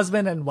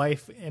husband and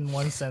wife in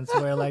one sense,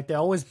 where like they're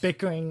always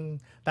bickering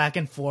back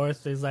and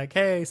forth. It's like,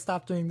 hey,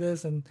 stop doing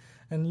this and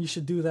you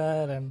should do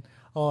that and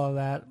all of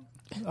that.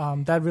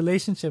 That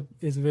relationship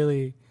is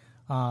really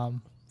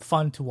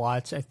fun to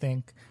watch, I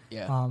think.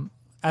 Yeah.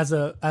 As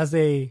a,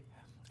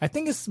 I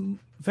think it's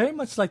very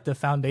much like the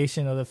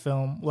foundation of the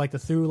film, like the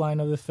through line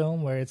of the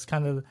film, where it's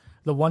kind of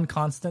the one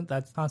constant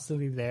that's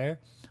constantly there,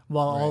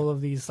 while all of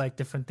these like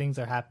different things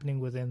are happening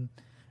within,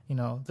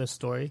 the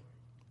story.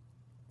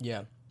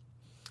 Yeah,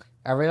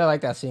 I really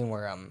like that scene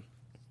where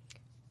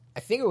I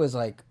think it was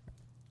like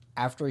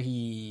after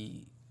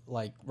he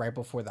like right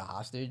before the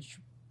hostage,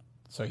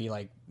 so he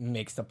like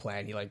makes the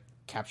plan. He like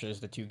captures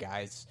the 2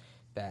 guys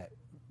that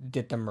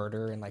did the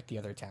murder in like the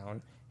other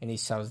town, and he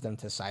sells them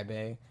to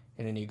Saibei,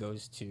 and then he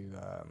goes to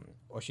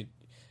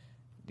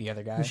the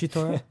other guy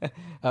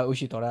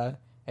Ushitora,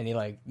 and he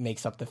like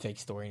makes up the fake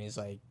story, and he's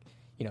like,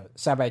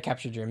 Saibei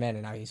captured your men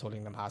and now he's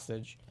holding them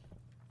hostage,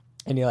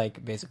 and he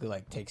like basically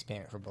like takes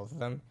payment for both of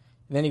them.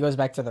 And then he goes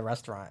back to the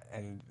restaurant,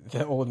 and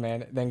the old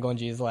man, then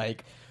Gonji is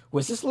like,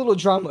 was this little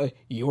drama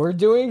your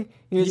doing?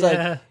 He was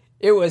like,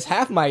 it was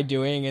half my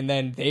doing, and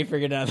then they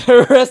figured out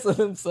the rest of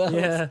themselves.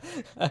 Yeah.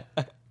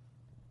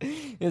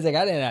 He was like,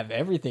 I didn't have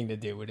everything to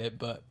do with it,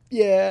 but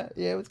yeah,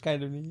 it was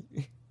kind of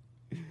neat.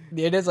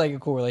 It is like a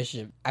cool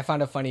relationship. I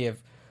found it funny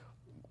of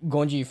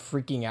Gonji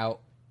freaking out,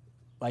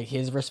 like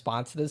his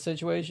response to this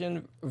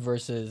situation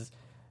versus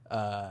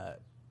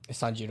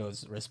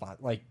Sanjiro's response.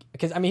 Like,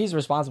 because I mean, he's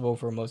responsible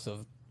for most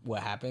of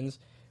what happens,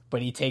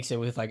 but he takes it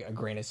with like a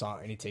grain of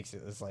salt, and he takes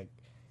it as like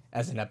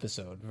as an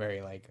episode,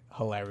 very like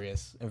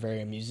hilarious and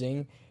very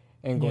amusing.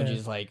 And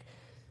Gonji's like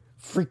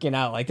freaking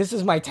out, like, this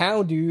is my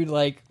town, dude.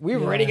 Like,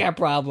 we've already got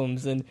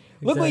problems, and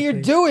look what you're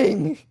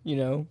doing,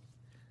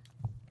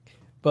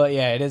 But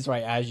yeah, it is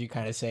right, as you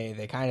kind of say,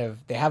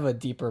 they have a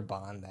deeper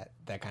bond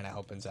that kind of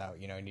opens out,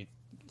 and you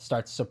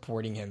start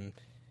supporting him.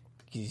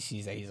 He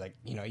sees that he's like,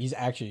 he's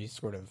actually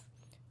sort of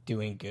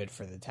doing good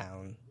for the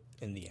town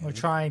in the end. We're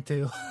trying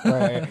to.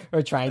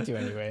 Or trying to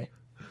anyway.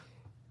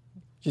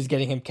 Just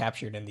getting him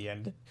captured in the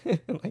end.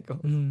 Like,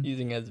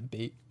 using as a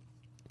bait.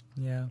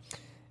 Yeah.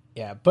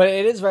 Yeah, but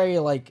it is very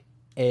like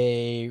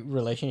a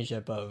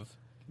relationship of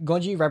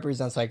Gonji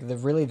represents like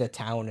the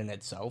town in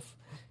itself,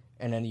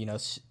 and then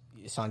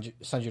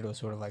Sanjiro is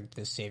sort of like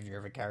the savior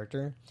of a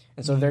character,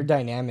 and so their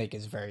dynamic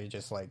is very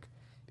just like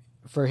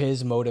for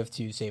his motive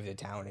to save the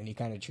town, and he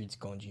kind of treats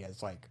Gonji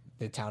as like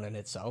the town in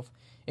itself,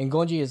 and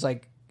Gonji is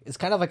like it's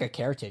kind of like a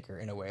caretaker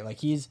in a way, like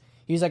he's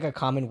like a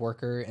common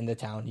worker in the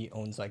town. He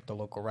owns like the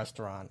local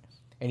restaurant,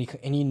 and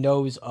he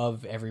knows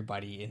of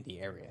everybody in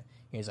the area.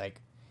 He's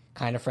like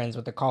kind of friends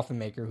with the coffin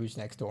maker who's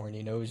next door, and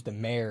he knows the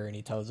mayor, and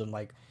he tells him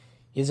like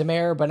he's a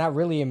mayor but not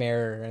really a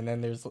mayor. And then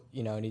there's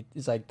and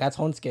he's like, that's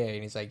Honsuke,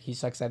 and he's like, he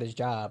sucks at his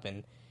job,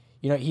 and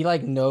he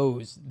like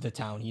knows the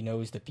town, he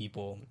knows the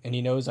people, and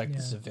he knows like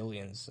the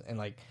civilians, and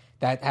like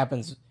that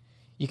happens.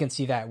 You can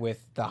see that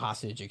with the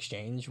hostage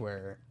exchange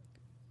where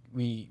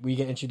we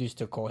get introduced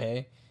to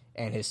Kohei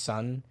and his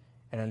son,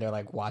 and then they're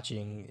like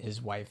watching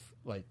his wife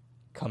like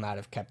come out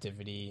of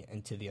captivity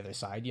into the other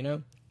side,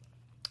 and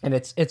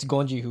it's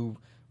Gonji who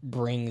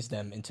brings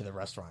them into the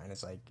restaurant, and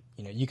it's like,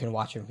 you can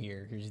watch from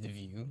here, here's the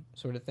view,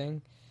 sort of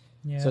thing.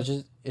 So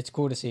it's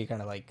cool to see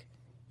kind of like,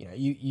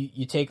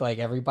 you take like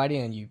everybody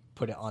and you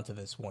put it onto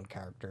this one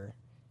character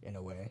in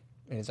a way,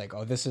 and it's like,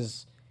 oh, this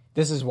is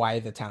why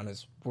the town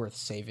is worth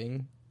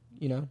saving,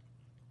 I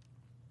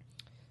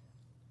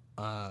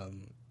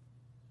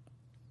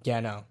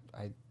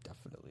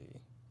definitely,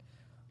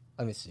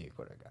 let me see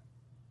what I got.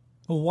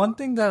 Well, one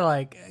thing that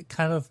like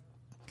kind of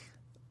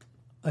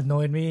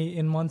annoyed me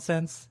in one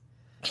sense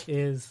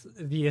is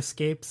the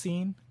escape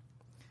scene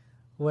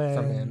when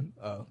from him.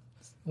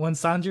 When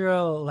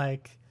Sanjiro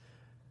like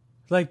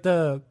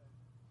the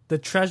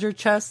treasure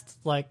chest,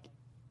 like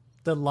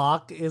the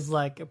lock is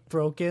like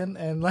broken,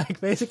 and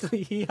like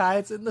basically he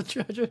hides in the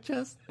treasure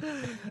chest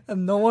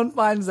and no one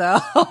finds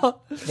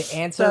out. The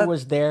answer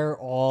was there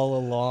all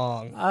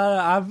along.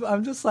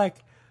 I'm just like,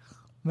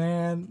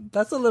 man,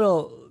 that's a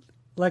little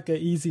like an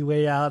easy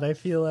way out, I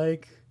feel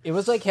like. It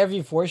was like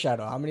heavy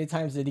foreshadow. How many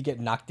times did he get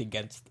knocked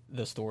against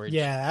the storage?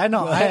 Yeah, I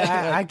know.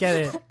 I get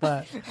it.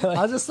 But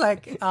I was just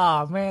like,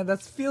 oh, man,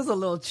 that feels a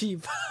little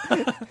cheap.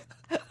 And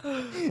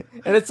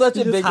it's such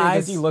a big thing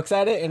because he looks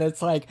at it and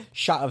it's like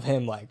shot of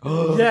him like,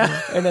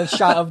 yeah. And then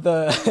shot of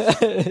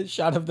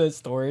the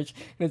storage.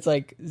 And it's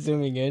like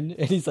zooming in.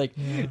 And he's like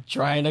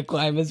trying to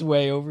climb his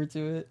way over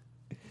to it.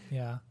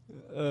 Yeah.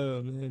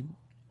 Oh, man.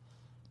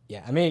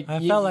 Yeah, I mean.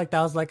 I felt like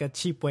that was like a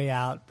cheap way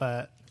out,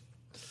 but.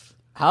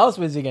 How else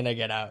was he gonna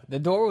get out? The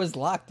door was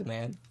locked,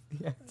 man.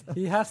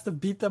 He has to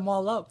beat them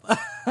all up.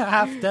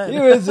 Half dead. He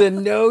was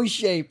in no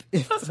shape.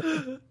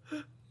 I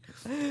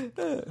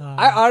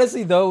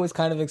honestly, though, was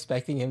kind of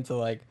expecting him to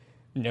like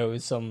know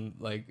some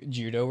like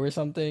judo or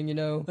something,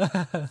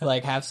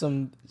 like have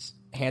some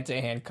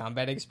hand-to-hand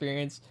combat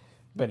experience.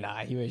 But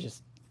nah, he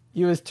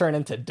was turned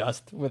into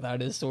dust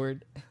without his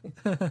sword,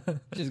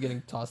 just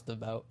getting tossed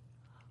about.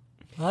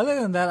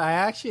 Other than that,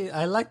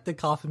 I like the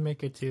coffin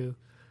maker too.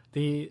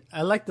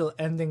 I like the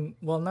ending.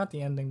 Well, not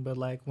the ending, but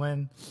like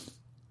when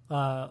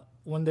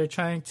they're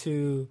trying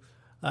to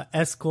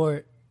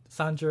escort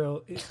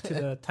Sanjiro to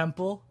the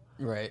temple,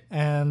 right?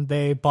 And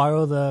they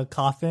borrow the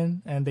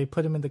coffin and they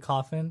put him in the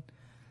coffin,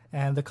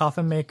 and the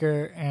coffin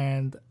maker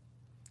and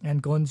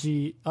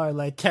Gonji are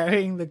like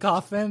carrying the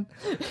coffin,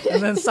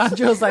 and then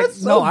Sanjiro's like,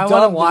 "No, I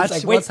want to watch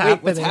like, what's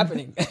happening." What's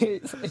happening?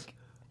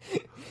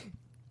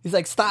 He's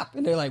like, "Stop!"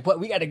 And they're like, "What?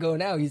 We got to go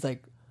now." He's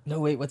like, no,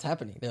 wait, what's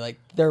happening? They're like,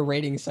 they're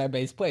raiding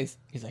Saibei's place.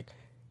 He's like,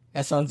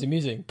 that sounds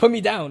amusing. Put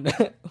me down.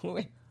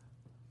 Wait.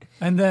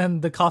 And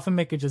then the coffin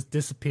maker just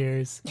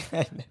disappears.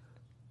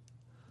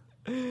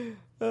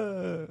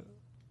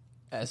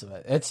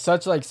 It's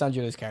such like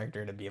Sanjiro's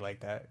character to be like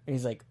that.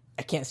 He's like,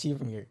 I can't see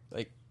from here.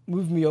 Like,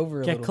 move me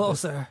over a Get little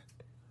closer.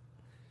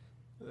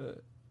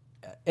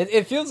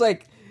 It feels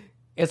like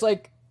it's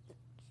like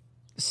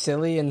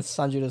silly in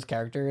Sanjiro's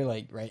character.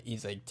 Like, right,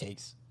 he's like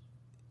takes,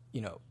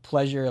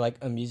 pleasure, like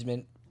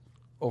amusement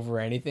over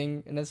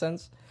anything in a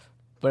sense.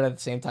 But at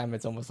the same time,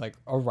 it's almost like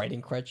a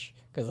writing crutch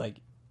because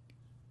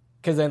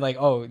then like,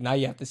 oh, now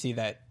you have to see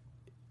that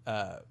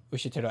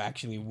Ushitaro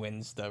actually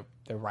wins the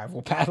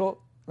rival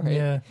battle, right?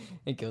 Yeah,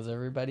 and kills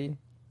everybody.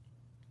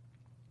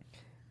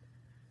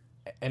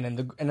 And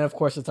then of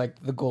course it's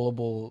like the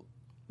gullible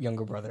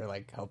younger brother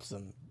like helps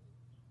them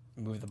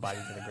move the body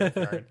to the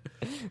graveyard.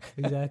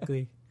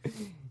 exactly.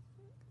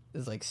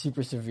 It's like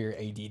super severe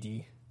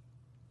ADD.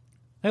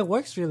 It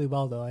works really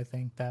well though. I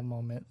think that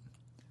moment.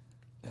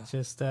 Yeah. It's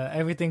just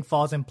everything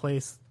falls in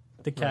place.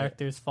 The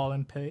characters fall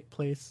in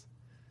place.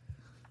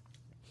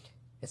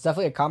 It's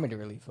definitely a comedy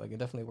relief. Like, it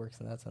definitely works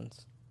in that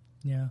sense.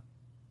 Yeah.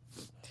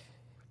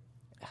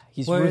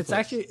 He's it's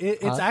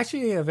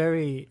actually a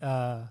very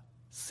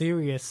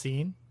serious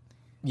scene.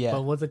 Yeah.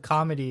 But with the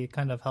comedy, it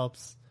kind of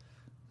helps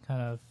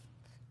kind of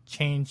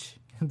change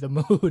the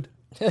mood.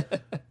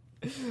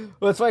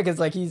 Well, it's funny because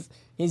like he's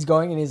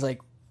going and he's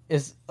like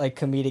is like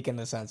comedic in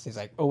the sense he's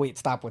like, oh wait,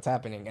 stop, what's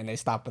happening? And they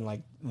stop in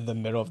like the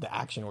middle of the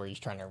action where he's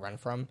trying to run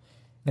from,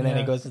 and then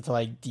it goes into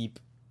like deep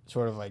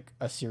sort of like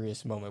a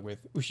serious moment with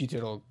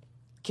Ushitaro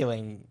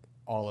killing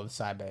all of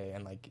Sabe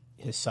and like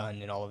his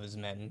son and all of his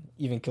men,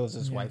 even kills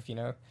his wife,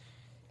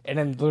 and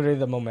then literally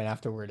the moment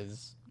afterward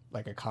is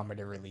like a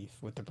comedy relief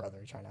with the brother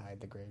trying to hide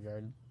the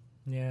graveyard.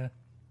 Yeah.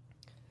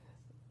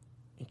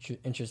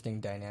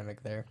 Interesting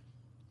dynamic there.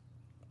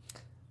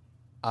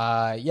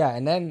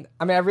 And then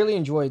I mean I really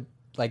enjoyed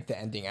like the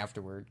ending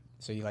afterward.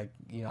 So he like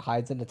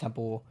hides in the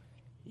temple,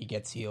 he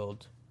gets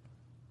healed,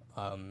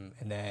 and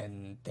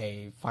then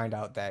they find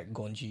out that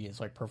Gonji is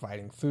like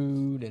providing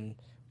food and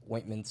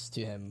ointments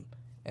to him,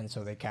 and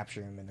so they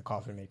capture him. And the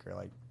coffin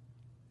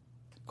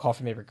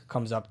maker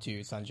comes up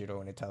to Sanjiro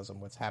and it tells him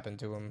what's happened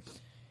to him,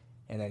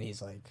 and then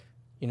he's like,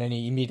 and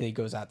he immediately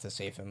goes out to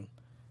save him,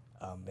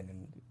 and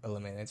then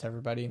eliminates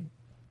everybody.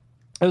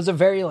 It was a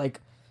very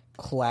like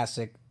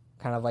classic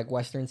kind of like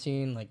Western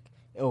scene, like,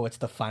 oh, it's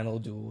the final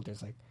duel.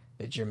 There's like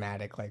the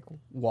dramatic like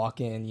walk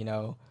in,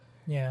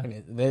 Yeah.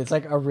 and it's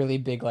like a really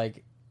big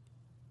like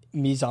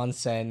mise en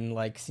scène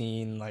like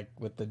scene, like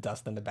with the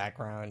dust in the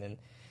background and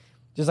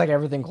just like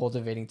everything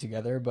cultivating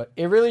together. But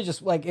it really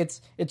just like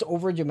it's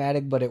over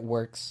dramatic, but it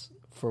works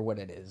for what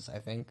it is. I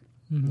think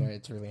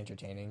it's really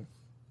entertaining.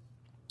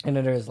 And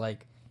then there's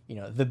like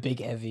the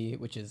big heavy,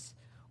 which is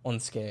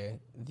Onsuke,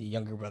 the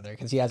younger brother,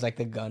 because he has like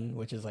the gun,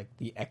 which is like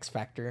the X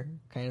Factor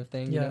kind of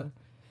thing, you know?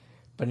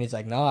 But he's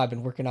like, no, I've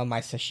been working on my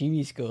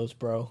sashimi skills,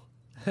 bro.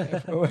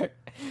 I've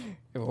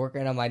been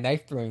working on my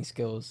knife throwing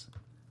skills.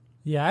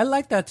 Yeah, I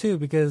like that too,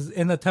 because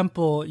in the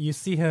temple, you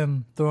see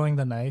him throwing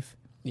the knife.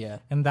 Yeah.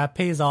 And that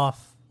pays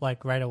off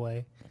like right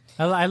away.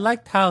 I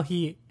liked how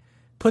he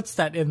puts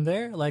that in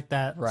there, like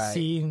that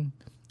scene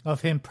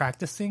of him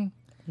practicing,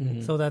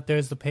 so that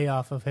there's the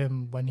payoff of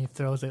him when he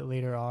throws it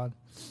later on.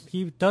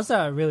 He does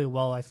that really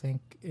well, I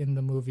think, in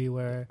the movie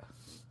where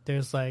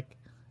there's like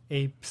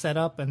a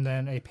setup and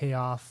then a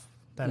payoff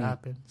that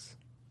happens.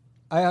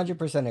 I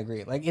 100%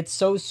 agree. Like, it's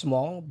so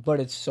small, but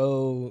it's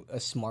so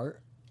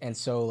smart, and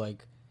so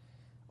like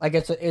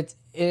it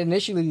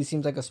initially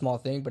seems like a small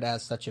thing, but it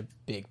has such a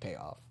big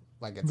payoff.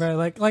 Like, it's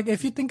right, like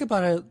if you think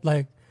about it,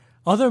 like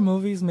other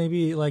movies,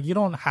 maybe like you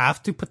don't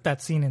have to put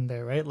that scene in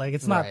there, right? Like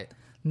it's not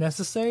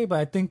necessary, but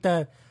I think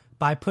that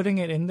by putting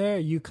it in there,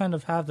 you kind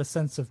of have the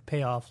sense of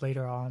payoff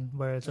later on,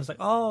 where it's just like,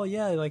 oh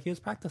yeah, like he was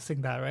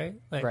practicing that, right?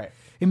 Like,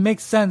 it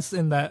makes sense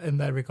in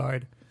that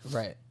regard,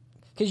 right?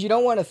 Because you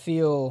don't want to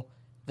feel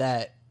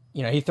that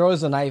he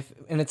throws a knife,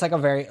 and it's like a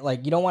very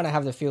like you don't want to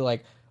have to feel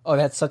like, oh,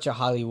 that's such a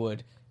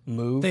Hollywood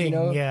move, thing,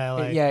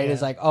 it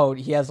is like, oh,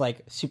 he has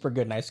like super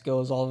good knife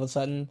skills all of a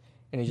sudden,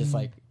 and he just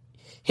like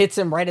hits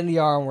him right in the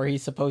arm where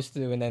he's supposed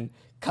to, and then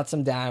cuts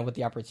him down with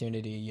the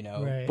opportunity,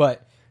 Right.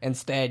 But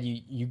instead,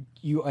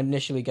 you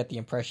initially get the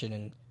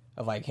impression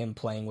of like him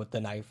playing with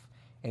the knife,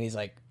 and he's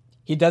like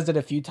he does it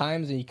a few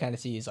times, and you kind of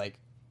see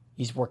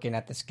he's working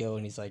at the skill,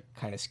 and he's like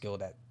kind of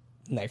skilled at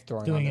knife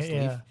throwing on the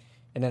sleeve,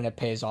 and then it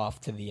pays off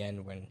to the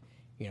end when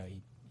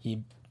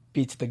he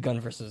beats the gun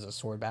versus a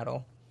sword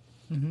battle.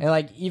 And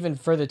like even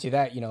further to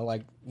that,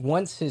 like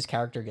once his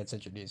character gets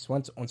introduced,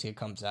 once he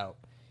comes out,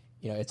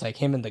 it's like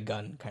him and the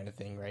gun kind of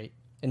thing, right?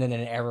 And then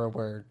in an era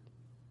where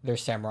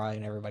there's samurai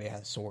and everybody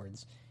has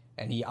swords,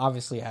 and he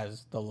obviously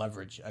has the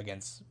leverage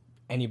against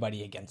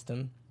anybody against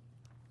him,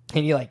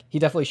 and he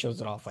definitely shows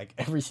it off like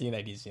every scene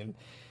that he's in.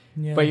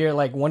 Yeah. But you're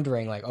like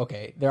wondering like,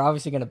 okay, they're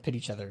obviously gonna pit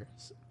each other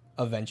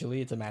eventually.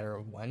 It's a matter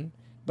of when,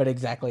 but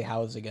exactly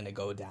how is it gonna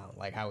go down?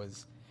 Like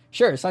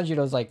sure,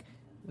 Sanjiro's like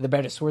the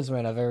better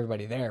swordsman of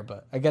everybody there,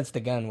 but against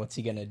the gun, what's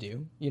he gonna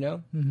do?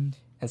 And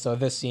so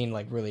this scene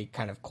like really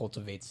kind of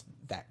cultivates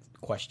that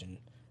question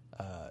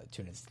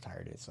to its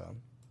entirety. So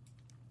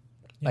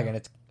again,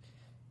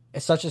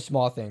 it's such a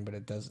small thing, but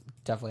it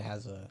definitely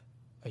has a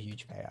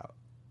huge payout.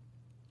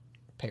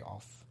 pay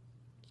off.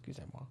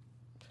 Excusez-moi.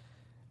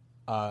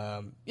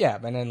 Yeah,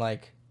 and then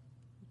like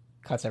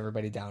cuts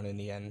everybody down in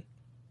the end.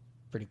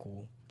 Pretty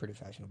cool, pretty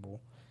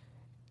fashionable.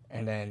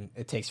 And then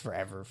it takes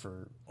forever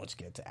for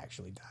Onsuke to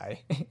actually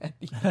die.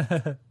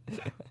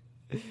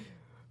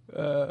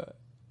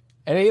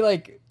 And he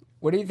like,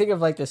 what do you think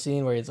of like the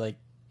scene where it's like,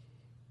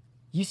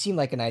 you seem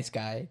like a nice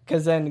guy?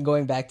 Because then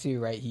going back to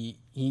right,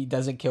 he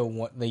doesn't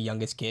kill the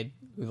youngest kid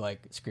who like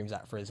screams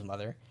out for his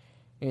mother.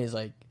 And he's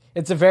like,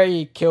 it's a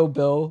very Kill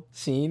Bill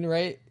scene,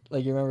 right?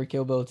 Like you remember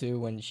Kill Bill 2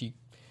 when she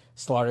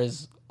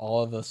slaughters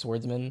all of the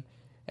swordsmen,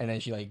 and then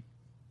she like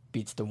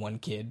beats the one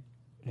kid.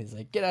 And he's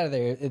like, get out of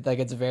there.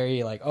 It's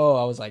very like, oh,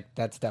 I was like,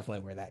 that's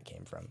definitely where that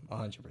came from.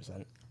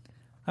 100%.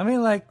 I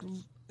mean, like,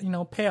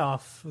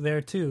 payoff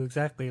there too.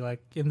 Exactly.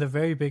 Like in the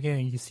very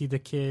beginning, you see the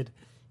kid.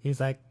 He's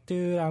like,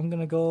 dude, I'm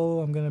going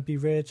to be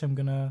rich. I'm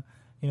going to,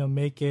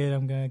 make it.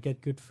 I'm going to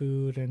get good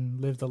food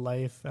and live the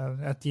life.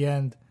 At the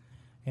end,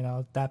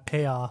 that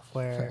payoff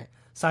where right.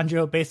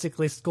 Sanjiro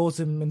basically scolds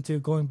him into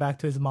going back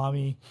to his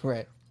mommy.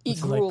 Right.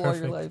 Eat gruel all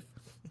your life.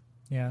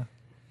 Yeah.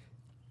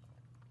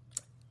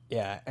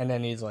 Yeah. And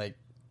then he's like,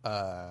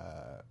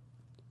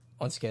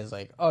 Onsuke's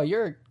like, oh,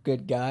 you're a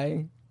good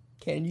guy.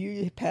 Can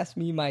you pass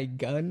me my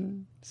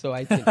gun so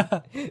I can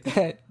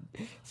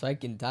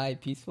die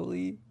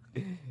peacefully?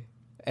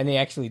 And he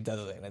actually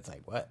does it, and it's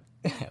like, what?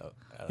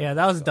 Yeah,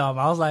 that was dumb.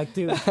 I was like,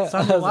 dude,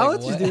 Sanjiro, why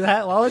would you do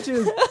that? Why would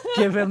you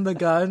give him the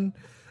gun?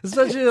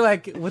 Especially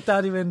like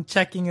without even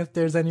checking if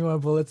there's any more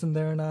bullets in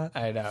there or not.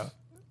 I know.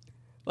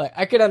 Like,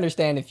 I could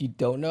understand if you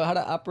don't know how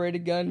to operate a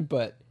gun,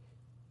 but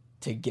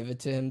to give it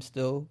to him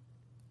still,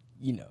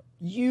 you know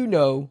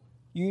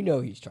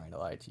he's trying to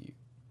lie to you.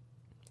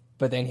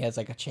 But then he has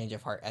like a change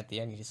of heart at the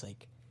end. He's just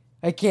like,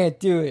 I can't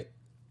do it,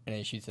 and then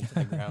he shoots into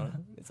the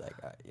ground. It's like,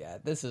 yeah,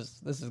 this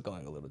is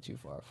going a little too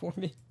far for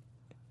me.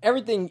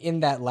 Everything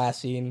in that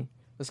last scene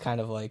was kind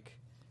of like,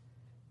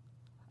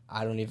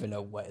 I don't even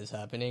know what is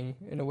happening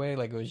in a way.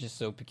 Like, it was just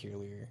so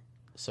peculiar,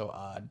 so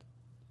odd.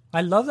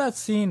 I love that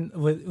scene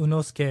with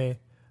Unosuke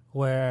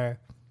where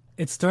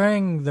it's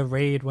during the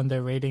raid when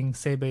they're raiding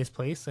Seibei's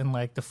place and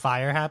like the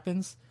fire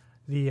happens.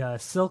 The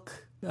silk,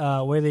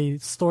 where they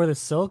store the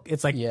silk,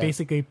 it's like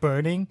basically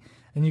burning,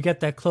 and you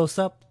get that close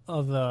up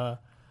of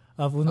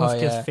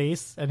Unosuke's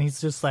face, and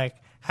he's just like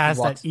has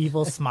that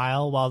evil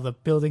smile while the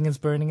building is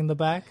burning in the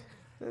back.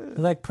 It's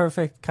like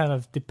perfect kind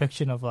of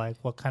depiction of like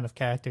what kind of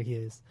character he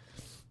is.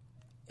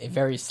 A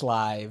very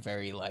sly,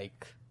 very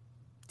like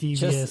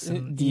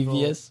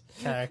devious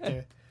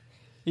character.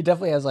 He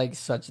definitely has like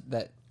such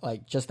that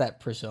like just that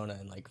persona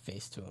and like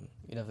face to him.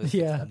 You know, fits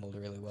that mold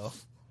really well.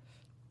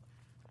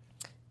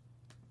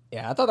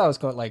 Yeah, I thought that was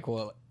cool. Like,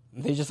 well,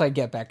 they just like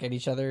get back at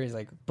each other. He's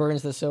like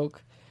burns the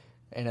silk,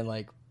 and then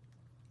like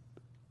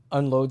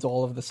unloads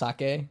all of the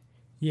sake.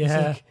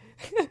 Yeah,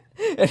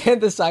 and then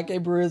the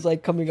sake brewer is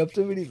like coming up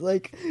to him, and he's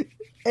like,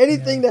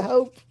 "Anything to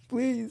help,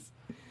 please."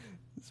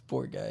 These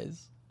poor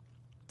guys.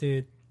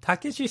 Dude,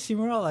 Takeshi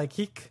Shimura, like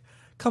he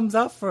comes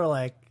out for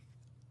like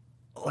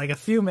a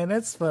few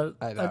minutes, but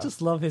I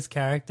just love his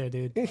character,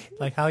 dude.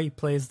 Like how he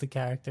plays the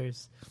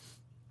characters.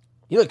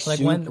 He looks like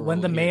when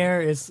the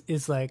mayor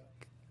is like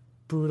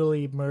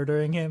brutally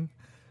murdering him,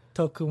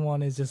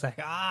 Tokumon is just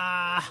like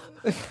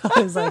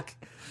he's like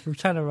we're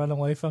trying to run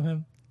away from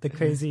him, the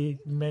crazy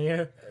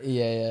mayor.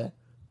 Yeah.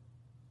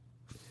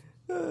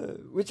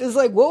 Which is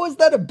like, what was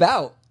that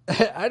about?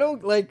 I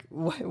don't like.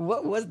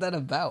 What was that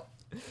about?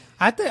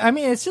 I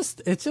mean, it's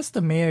just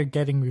the mayor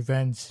getting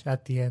revenge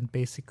at the end,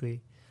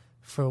 basically,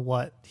 for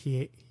what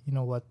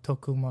what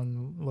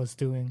Tokumon was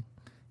doing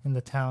in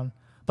the town.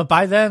 But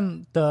by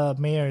then, the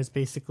mayor is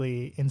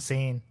basically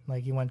insane.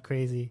 Like he went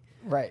crazy.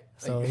 Right.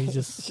 So like, he's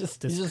just he's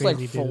just like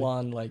full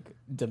on like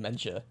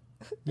dementia.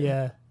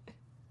 Yeah.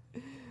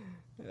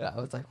 I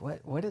was like,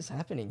 what is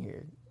happening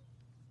here?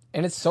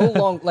 And it's so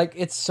long. Like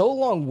it's so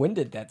long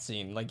winded, that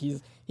scene. Like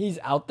he's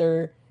out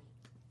there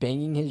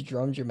banging his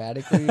drum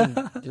dramatically, and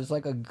there's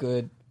like a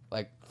good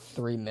like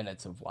 3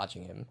 minutes of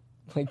watching him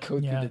like go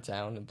through the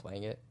town and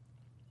playing it.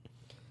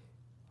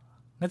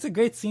 That's a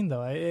great scene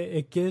though.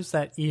 It gives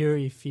that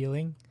eerie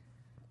feeling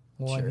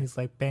when he's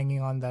like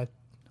banging on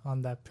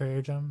that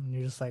prayer drum, and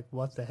you're just like,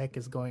 what the heck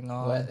is going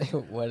on?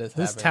 What is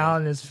this happening?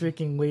 town is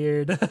freaking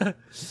weird.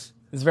 It's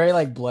very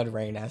like Blood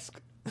Rain-esque.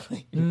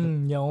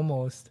 Yeah,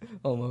 almost.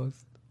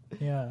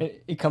 Yeah,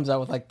 he comes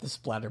out with like the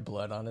splatter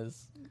blood on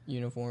his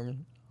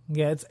uniform.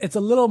 Yeah, it's a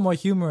little more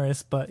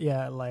humorous, but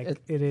yeah, like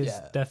it is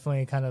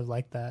definitely kind of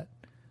like that.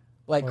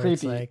 Like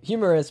creepy. Like,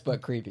 humorous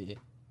but creepy.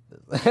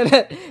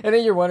 And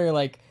then you're wondering,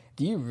 like,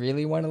 do you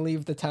really want to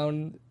leave the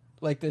town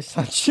like this,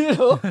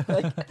 Sanjiro?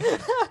 Like,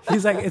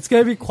 he's like, it's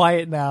gonna be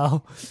quiet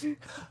now.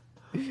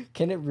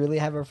 Can it really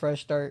have a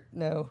fresh start?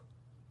 No.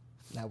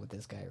 Not with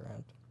this guy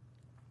around.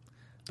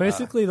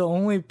 Basically, the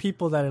only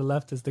people that are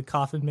left is the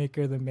coffin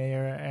maker, the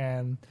mayor,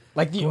 and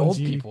like the Gonji. old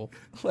people.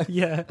 Like,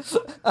 yeah.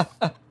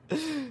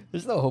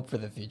 There's no hope for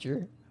the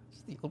future.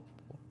 It's the old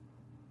people.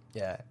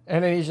 Yeah.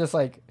 And then he's just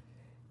like,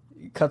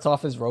 he cuts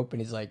off his rope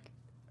and he's like,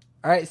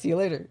 all right, see you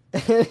later.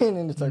 And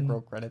then it's like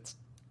roll credits.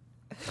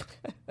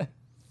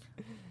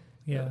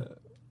 Yeah.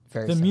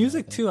 Very The similar, music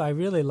I think. too, I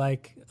really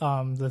like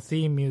the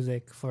theme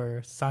music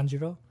for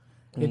Sanjiro.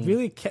 It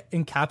really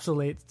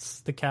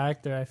encapsulates the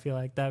character. I feel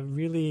like that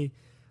really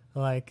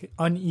like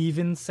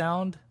uneven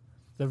sound,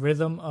 the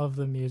rhythm of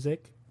the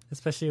music,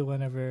 especially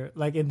whenever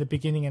like in the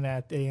beginning and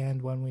at the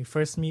end when we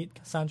first meet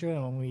Sanjiro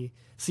and when we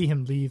see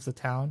him leave the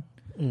town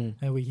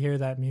and we hear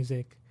that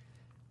music.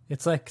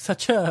 It's like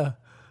such a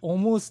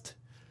almost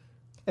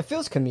It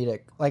feels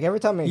comedic. Like every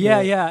time I hear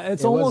it,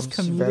 it's it almost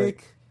was very- comedic.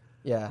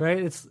 yeah. Right?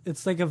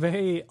 It's like a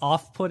very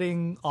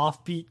off-putting,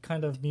 offbeat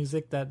kind of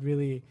music that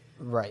really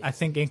Right. I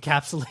think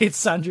encapsulates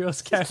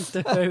Sanjiro's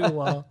character very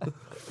well.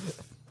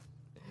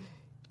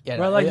 Yeah.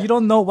 Where like you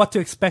don't know what to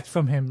expect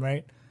from him,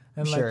 right?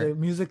 And like Sure. the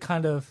music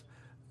kind of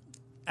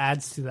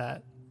adds to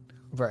that.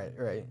 Right.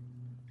 Right.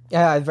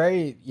 Yeah.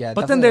 Very. Yeah.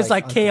 But then definitely, there's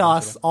like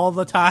chaos unconventional. all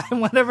the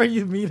time whenever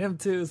you meet him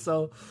too.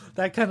 So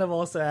that kind of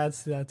also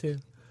adds to that too.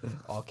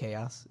 All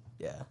chaos.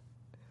 Yeah.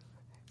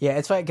 Yeah.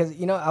 It's funny because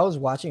I was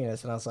watching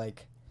this and I was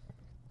like,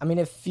 I mean,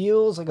 it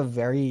feels like a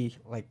very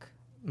like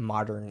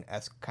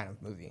modern-esque kind of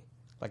movie.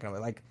 Like in a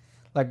way,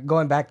 like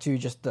going back to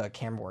just the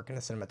camera work and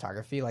the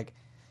cinematography. Like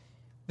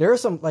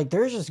there's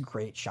just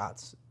great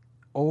shots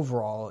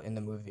overall in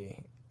the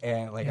movie,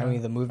 and like I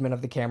mean the movement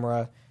of the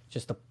camera,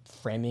 just the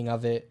framing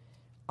of it.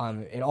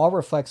 It all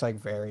reflects like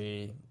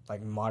very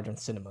like modern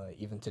cinema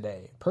even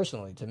today.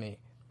 Personally, to me,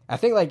 I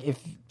think like if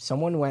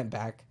someone went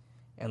back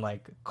and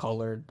like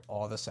colored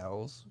all the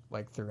cells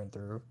like through and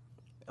through,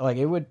 like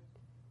it would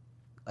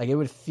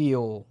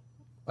feel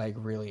like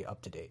really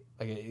up to date.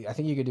 Like I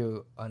think you could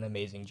do an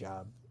amazing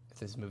job if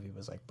this movie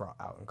was like brought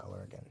out in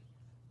color again.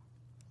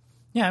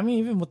 Yeah, I mean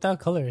even without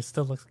color it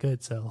still looks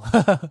good, so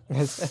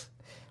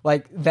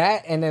Like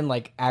that, and then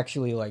like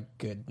actually like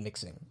good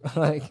mixing,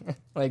 like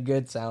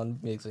good sound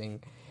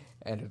mixing,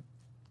 and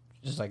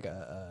just like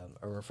a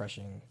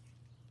refreshing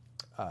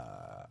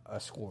a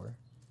score.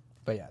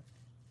 But yeah,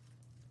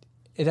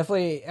 it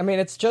definitely. I mean,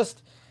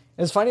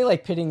 it's funny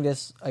like pitting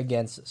this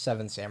against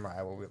Seven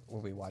Samurai,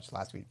 what we watched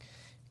last week,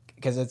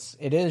 because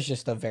it is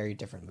just a very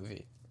different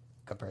movie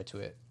compared to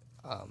it,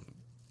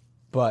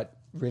 but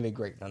really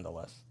great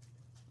nonetheless.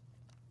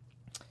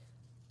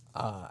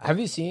 Have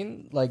you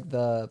seen like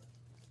the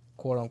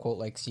quote unquote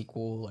like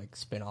sequel, like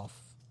spin-off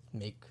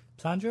make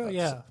Sanjiro,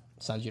 yeah.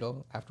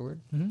 Sanjiro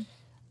afterward? Mm-hmm.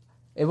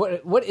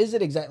 What is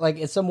it exactly? Like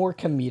it's a more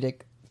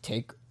comedic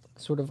take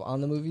sort of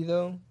on the movie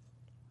though?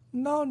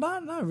 No,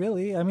 not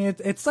really. I mean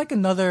it's like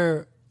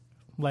another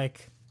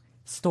like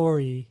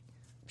story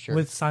Sure.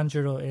 with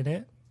Sanjiro in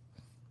it.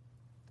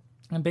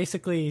 And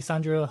basically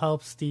Sanjiro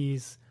helps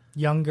these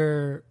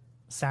younger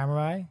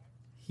samurai.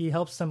 He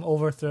helps them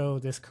overthrow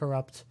this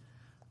corrupt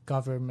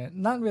government.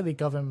 Not really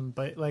government,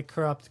 but like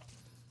corrupt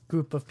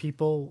group of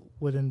people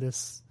within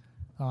this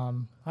I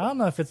don't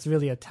know if it's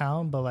really a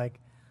town, but like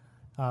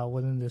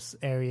within this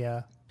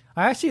area.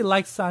 I actually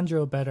like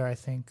Sanjiro better, I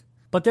think.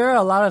 But there are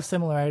a lot of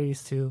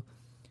similarities too.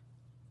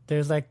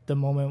 There's like the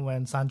moment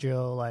when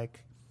Sanjiro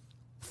like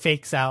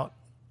fakes out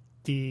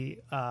the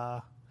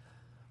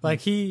like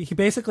he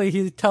basically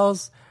he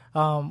tells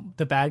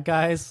the bad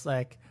guys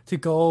like to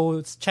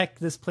go check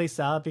this place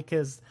out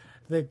because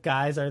the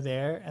guys are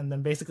there, and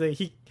then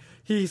basically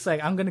he's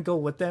like, I'm gonna go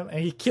with them, and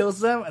he kills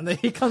them, and then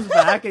he comes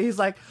back and he's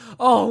like,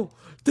 oh,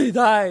 they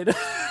died.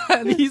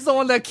 And he's the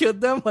one that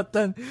killed them, but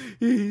then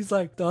he's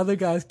like, the other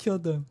guys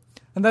killed them.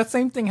 And that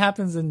same thing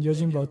happens in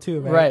Yojimbo too,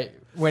 right? Right.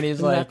 When he's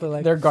Exactly, like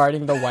like- they're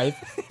guarding the wife,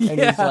 and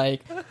Yeah. he's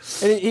like,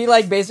 and he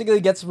like basically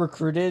gets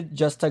recruited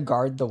just to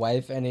guard the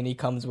wife, and then he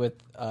comes with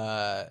the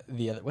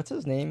other, what's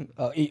his name,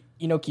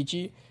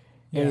 Inokichi, and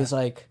Yeah. he's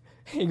like,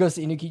 he goes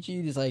to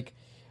Inokichi, he's like,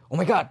 oh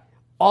my god,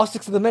 all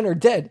 6 of the men are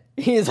dead.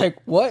 He's like,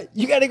 what?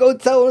 You gotta go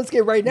tell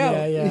Inosuke right now.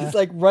 Yeah, yeah. He's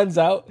like runs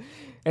out,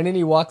 and then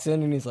he walks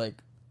in and he's like,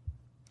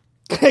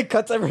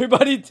 cuts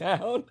everybody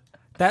down.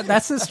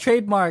 That's his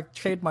trademark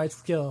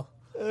skill.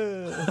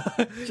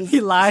 He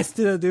lies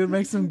to the dude,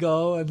 makes him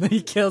go, and then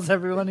he kills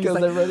everyone. He's Kills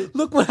like, everybody.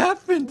 look what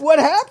happened. What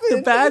happened?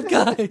 The bad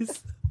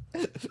guys.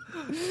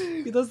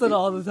 He does that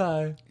all the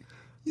time.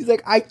 He's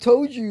like, I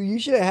told you, you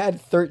should have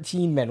had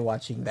 13 men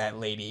watching that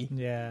lady.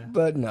 Yeah,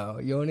 But no,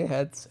 you only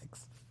had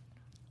 6.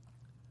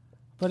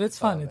 but it's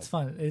fun. man. It's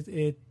fun.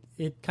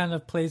 It kind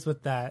of plays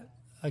with that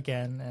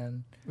again,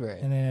 and Right.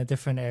 in a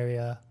different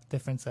area,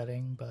 different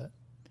setting. But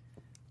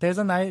there's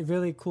a nice,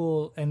 really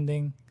cool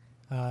ending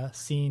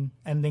scene,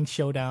 ending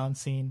showdown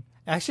scene.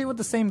 Actually, with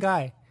the same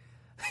guy.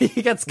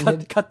 He gets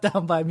cut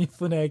down by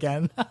Mifune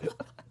again.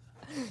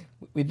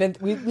 We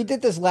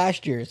did this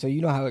last year, so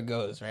you know how it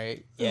goes,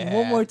 right? Yeah.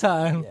 One more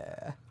time.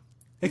 Yeah.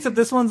 Except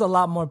this one's a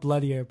lot more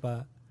bloodier,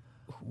 but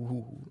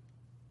Ooh.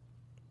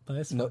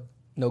 it's No, fun.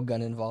 no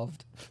gun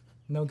involved.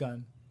 No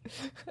gun.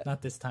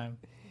 Not this time.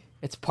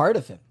 It's part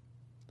of him.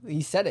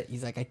 He said it.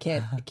 He's like, I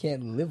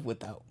can't live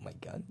without my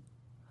gun.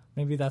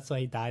 Maybe that's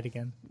why he died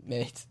again.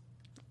 Man, it's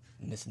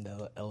missing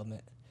the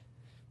element.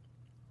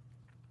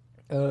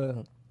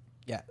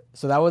 Yeah.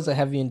 So that was a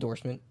heavy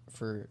endorsement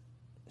for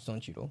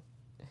Sonchiro.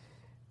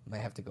 Might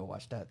have to go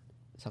watch that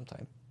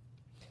sometime.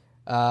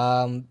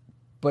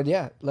 But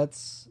yeah,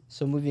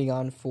 so moving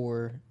on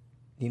for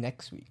the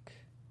next week.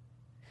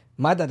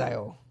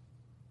 Madadayo.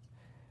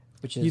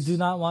 Which is... You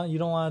don't want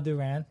to do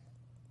Ran?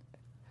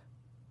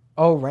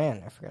 Oh,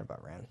 Ran. I forgot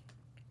about Ran.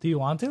 Do you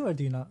want to, or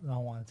do you not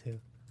want to?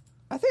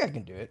 I think I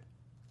can do it.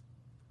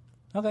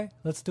 Okay,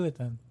 let's do it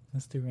then.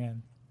 Let's do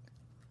Ran.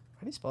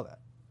 How do you spell that?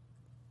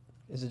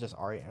 Is it just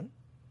R-A-N?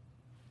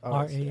 Oh,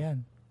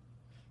 R-A-N.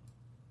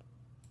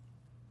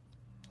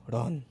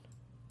 Ron.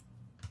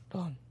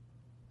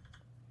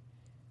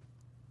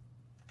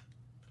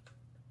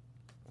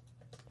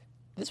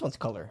 This one's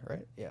color,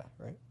 right? Yeah,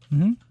 right?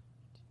 Mm-hmm.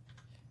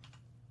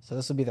 So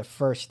this will be the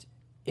first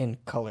in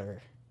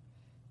color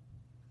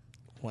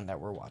one that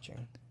we're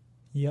watching.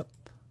 Yep.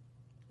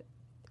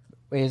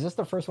 Wait, is this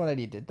the first one that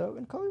he did, though,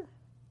 in color?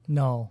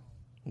 No.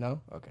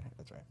 No? Okay,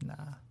 that's right. Nah.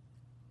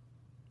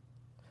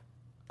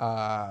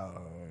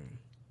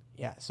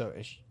 Yeah, so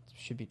it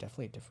should be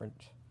definitely different.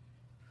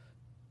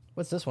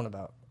 What's this one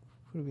about?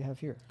 Who do we have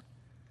here?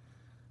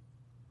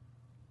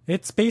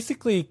 It's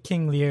basically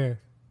King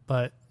Lear,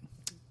 but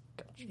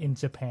in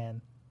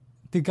Japan.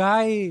 The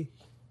guy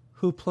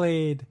who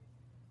played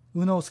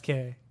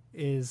Unosuke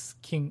is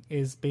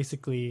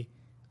basically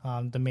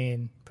the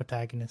main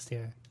protagonist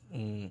here.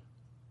 Mm.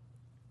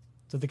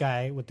 So the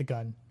guy with the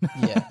gun.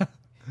 Yeah.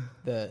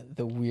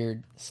 The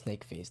weird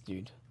snake face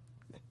dude.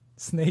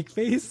 Snake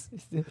face?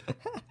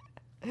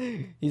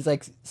 He's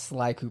like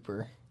Sly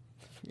Cooper.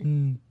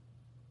 Mm.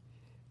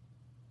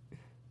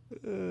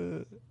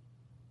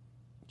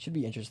 Should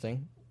be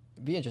interesting.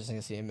 It'd be interesting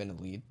to see him in the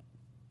lead.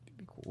 It'd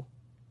be cool.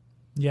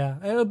 Yeah,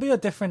 it'll be a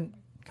different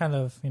kind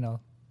of,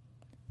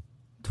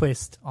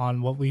 twist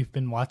on what we've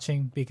been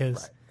watching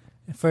because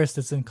at first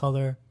it's in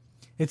color.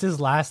 It's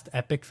his last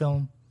epic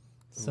film.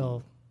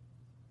 So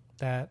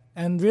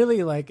and really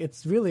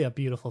it's really a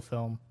beautiful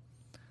film.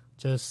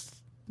 Just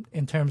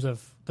in terms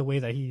of the way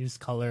that he used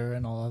color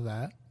and all of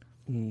that.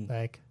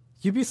 Like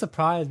you'd be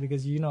surprised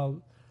because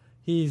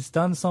he's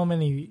done so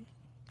many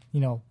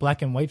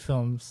black and white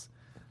films.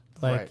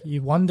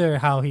 You wonder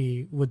how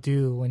he would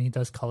do when he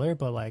does color,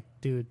 but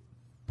dude,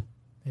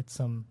 it's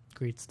some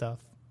great stuff.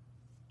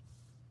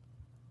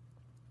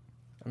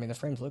 I mean, the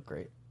frames look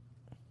great.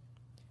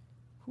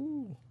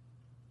 Whew.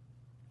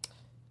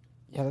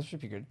 Yeah, that should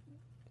be good.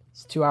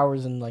 It's 2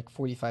 hours and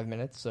 45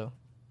 minutes, so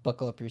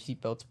buckle up your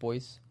seatbelts,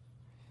 boys.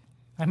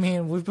 I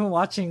mean, we've been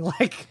watching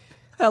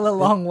hella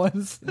long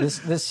ones.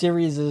 This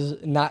series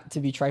is not to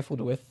be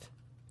trifled with.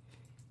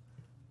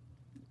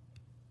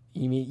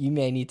 You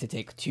may need to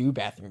take 2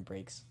 bathroom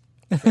breaks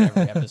for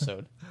every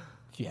episode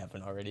if you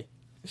haven't already.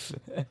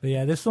 But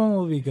yeah, this one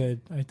will be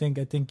good. I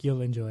think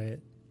you'll enjoy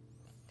it.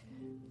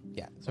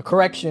 Yeah. So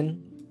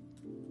correction,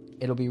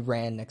 it'll be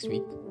Ran next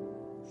week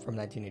from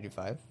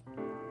 1985.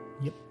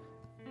 Yep.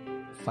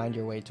 Find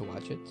your way to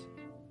watch it.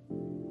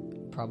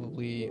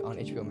 Probably on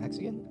HBO Max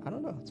again? I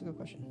don't know. That's a good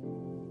question.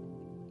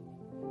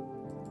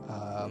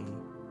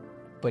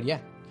 But yeah,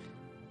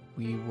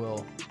 we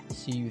will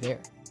see you there.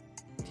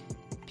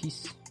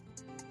 Peace.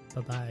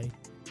 Bye-bye.